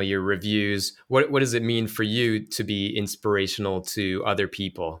articles, some of your reviews. What does it mean for you to be inspirational to other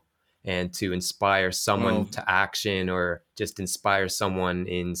people and to inspire someone Well, to action or just inspire someone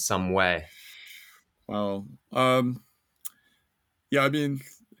in some way? well, yeah. I mean,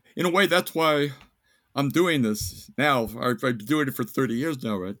 in a way, that's why I'm doing this now. I've been doing it for 30 years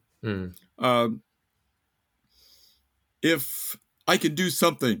now, right? Mm, Um, if I can do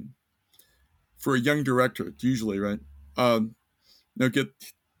something for a young director, usually, right? Um, get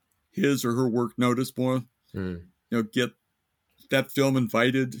his or her work noticed more. mm, Get that film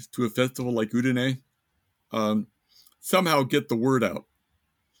invited to a festival like Udine. Um, somehow get the word out.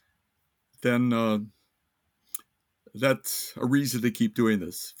 Then that's a reason to keep doing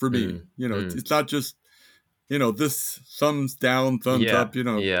this for me. mm, mm. It's not just this thumbs down, thumbs Yeah, up.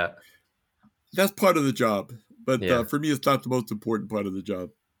 yeah, That's part of the job, but yeah. for me, it's not the most important part of the job.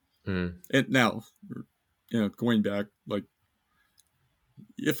 Mm, And now, going back, like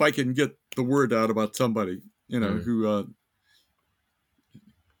if I can get the word out about somebody, mm, who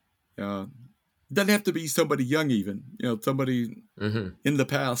doesn't have to be somebody young, even somebody mm-hmm. in the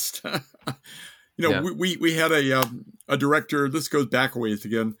past. Yeah. We had a director. This goes back a ways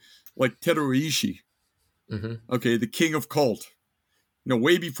again, like Teruo Ishii. Mm-hmm. Okay, the king of cult.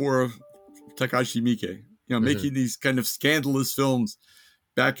 Way before Takashi Miike. Mm-hmm. Making these kind of scandalous films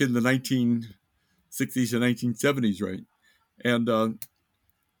back in the 1960s and 1970s, right? And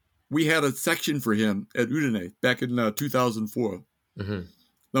we had a section for him at Udine back in 2004. Mm-hmm.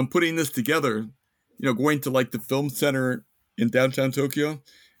 I'm putting this together, going to like the film center in downtown Tokyo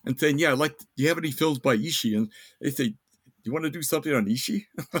and saying, yeah, do you have any films by Ishii? And they say, do you want to do something on Ishii?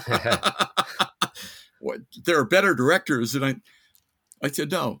 What? There are better directors. And I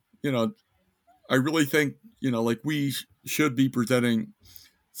said, no, I really think, like we should be presenting.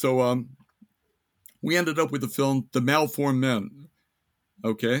 So we ended up with the film, The Malformed Men.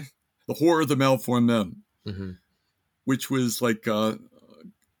 Okay. The Horror of the Malformed Men, Mm-hmm. which was like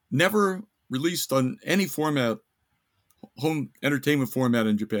never released on any format, home entertainment format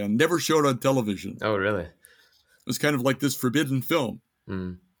in Japan, never showed on television. Oh, really? It was kind of like this forbidden film.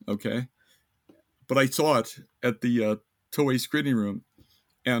 Mm. Okay. But I saw it at the Toei screening room,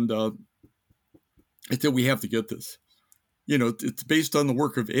 and I said, we have to get this. It's based on the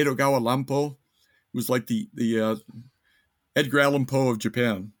work of Edogawa Lampo, who's like the Edgar Allan Poe of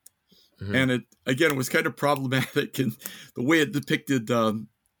Japan. Mm-hmm. And it was kind of problematic in the way it depicted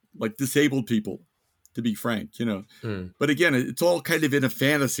like disabled people, to be frank, Mm. But again, it's all kind of in a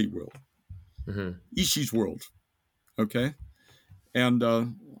fantasy world, Mm-hmm. Ishii's world, okay? And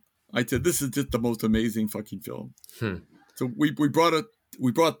I said, this is just the most amazing fucking film. Hmm. So we brought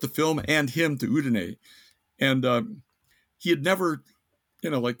the film and him to Udine, and he had never,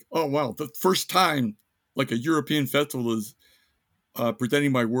 like, oh wow, the first time like a European festival is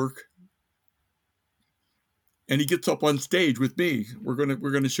presenting my work. And he gets up on stage with me. We're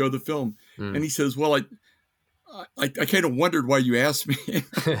gonna show the film, Mm. and he says, "Well, I kind of wondered why you asked me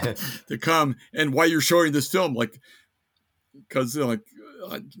to come and why you're showing this film, like, because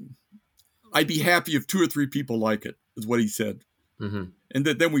I'd be happy if 2 or 3 people like it," is what he said, Mm-hmm. and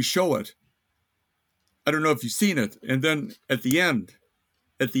then we show it, I don't know if you've seen it. And then at the end,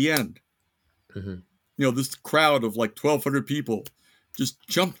 Mm-hmm. this crowd of like 1,200 people just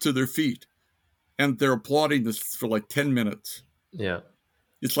jump to their feet, and they're applauding this for like 10 minutes. Yeah.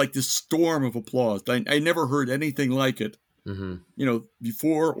 It's like this storm of applause. I never heard anything like it,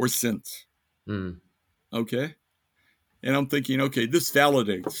 before or since. Mm. Okay. And I'm thinking, okay, this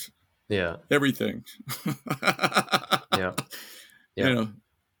validates everything. Yeah. Yeah.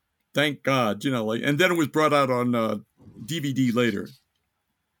 Thank God, and then it was brought out on DVD later.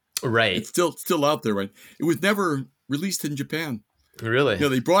 Right. It's still out there, right? It was never released in Japan. Really?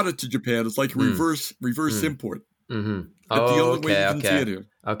 They brought it to Japan. It's like a reverse import. Mm-hmm. It's the only way you can see it here.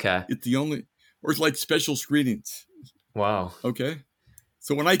 Okay. It's the only, or it's like special screenings. Wow. Okay.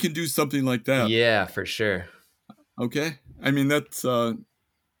 So when I can do something like that. Yeah, for sure. Okay. I mean, that's for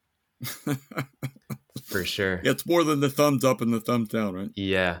sure. It's more than the thumbs up and the thumbs down, right?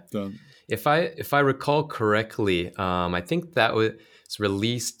 Yeah. So, if I recall correctly, I think that was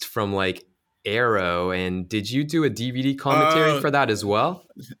released from like Arrow. And did you do a DVD commentary for that as well?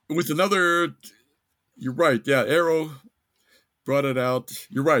 It was another. You're right. Yeah, Arrow brought it out.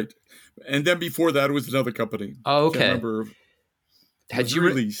 You're right. And then before that, it was another company. Oh, okay. I can't remember.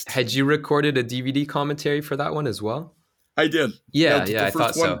 Had you recorded a DVD commentary for that one as well? I did. Yeah, I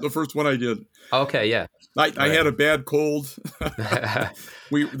thought so. The first one I did. Okay, yeah. I had a bad cold.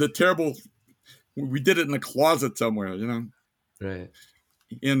 We did it in a closet somewhere, Right.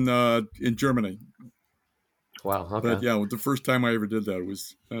 In Germany. Wow. Okay. But yeah, the first time I ever did that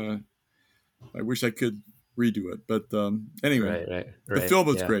was. I wish I could redo it, but anyway, right. The film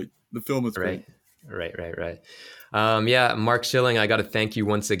is great. The film is great. Right. Mark Schilling, I got to thank you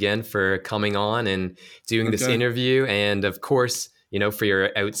once again for coming on and doing this interview, and of course, for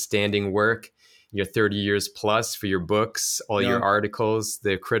your outstanding work, your 30 years plus, for your books, all your articles,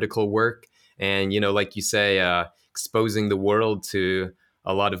 the critical work, and like you say, exposing the world to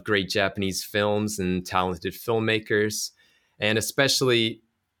a lot of great Japanese films and talented filmmakers, and especially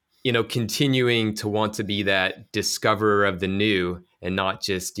continuing to want to be that discoverer of the new and not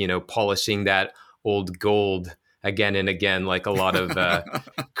just, polishing that old gold again and again, like a lot of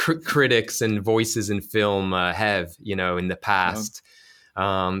critics and voices in film have, in the past.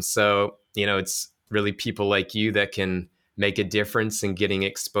 So, it's really people like you that can make a difference in getting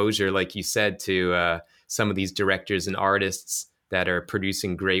exposure, like you said, to some of these directors and artists that are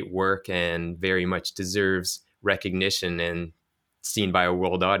producing great work and very much deserves recognition and seen by a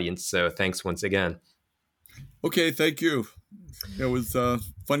world audience. So thanks once again. Okay, thank you. It was a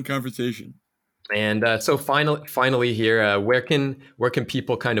fun conversation. And so finally here, where can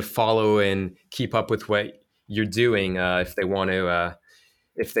people kind of follow and keep up with what you're doing if they want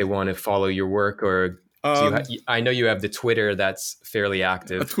to follow your work? Or I know you have the Twitter that's fairly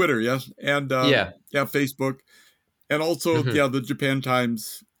active. Twitter, yes, and Facebook, and also the Japan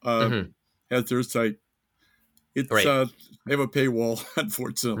Times has their site. It's they have a paywall,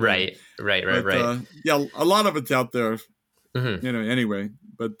 unfortunately. Right. Yeah, a lot of it's out there. Anyway,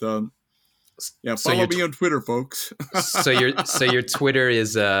 but follow me on Twitter, folks. so your Twitter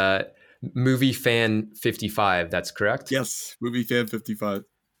is Movie Fan 55. That's correct? Yes, Movie Fan 55.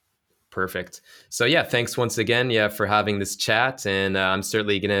 Perfect. So yeah, thanks once again, for having this chat, and I'm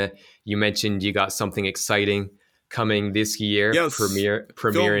certainly you mentioned you got something exciting coming this year. Yes,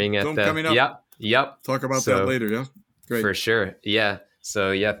 premiering film coming up. Yep. Talk about that later. Yeah, great. For sure. Yeah.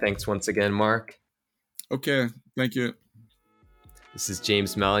 So thanks once again, Mark. Okay, thank you. This is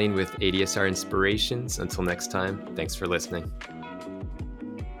James Mallion with ADSR Inspirations. Until next time, thanks for listening.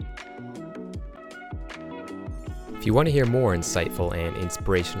 If you want to hear more insightful and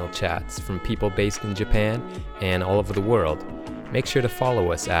inspirational chats from people based in Japan and all over the world, make sure to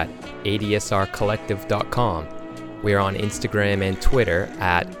follow us at adsrcollective.com. We are on Instagram and Twitter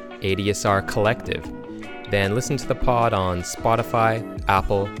at ADSR Collective. Then listen to the pod on Spotify,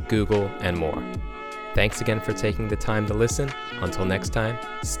 Apple, Google, and more. Thanks again for taking the time to listen. Until next time,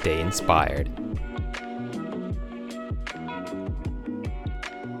 stay inspired.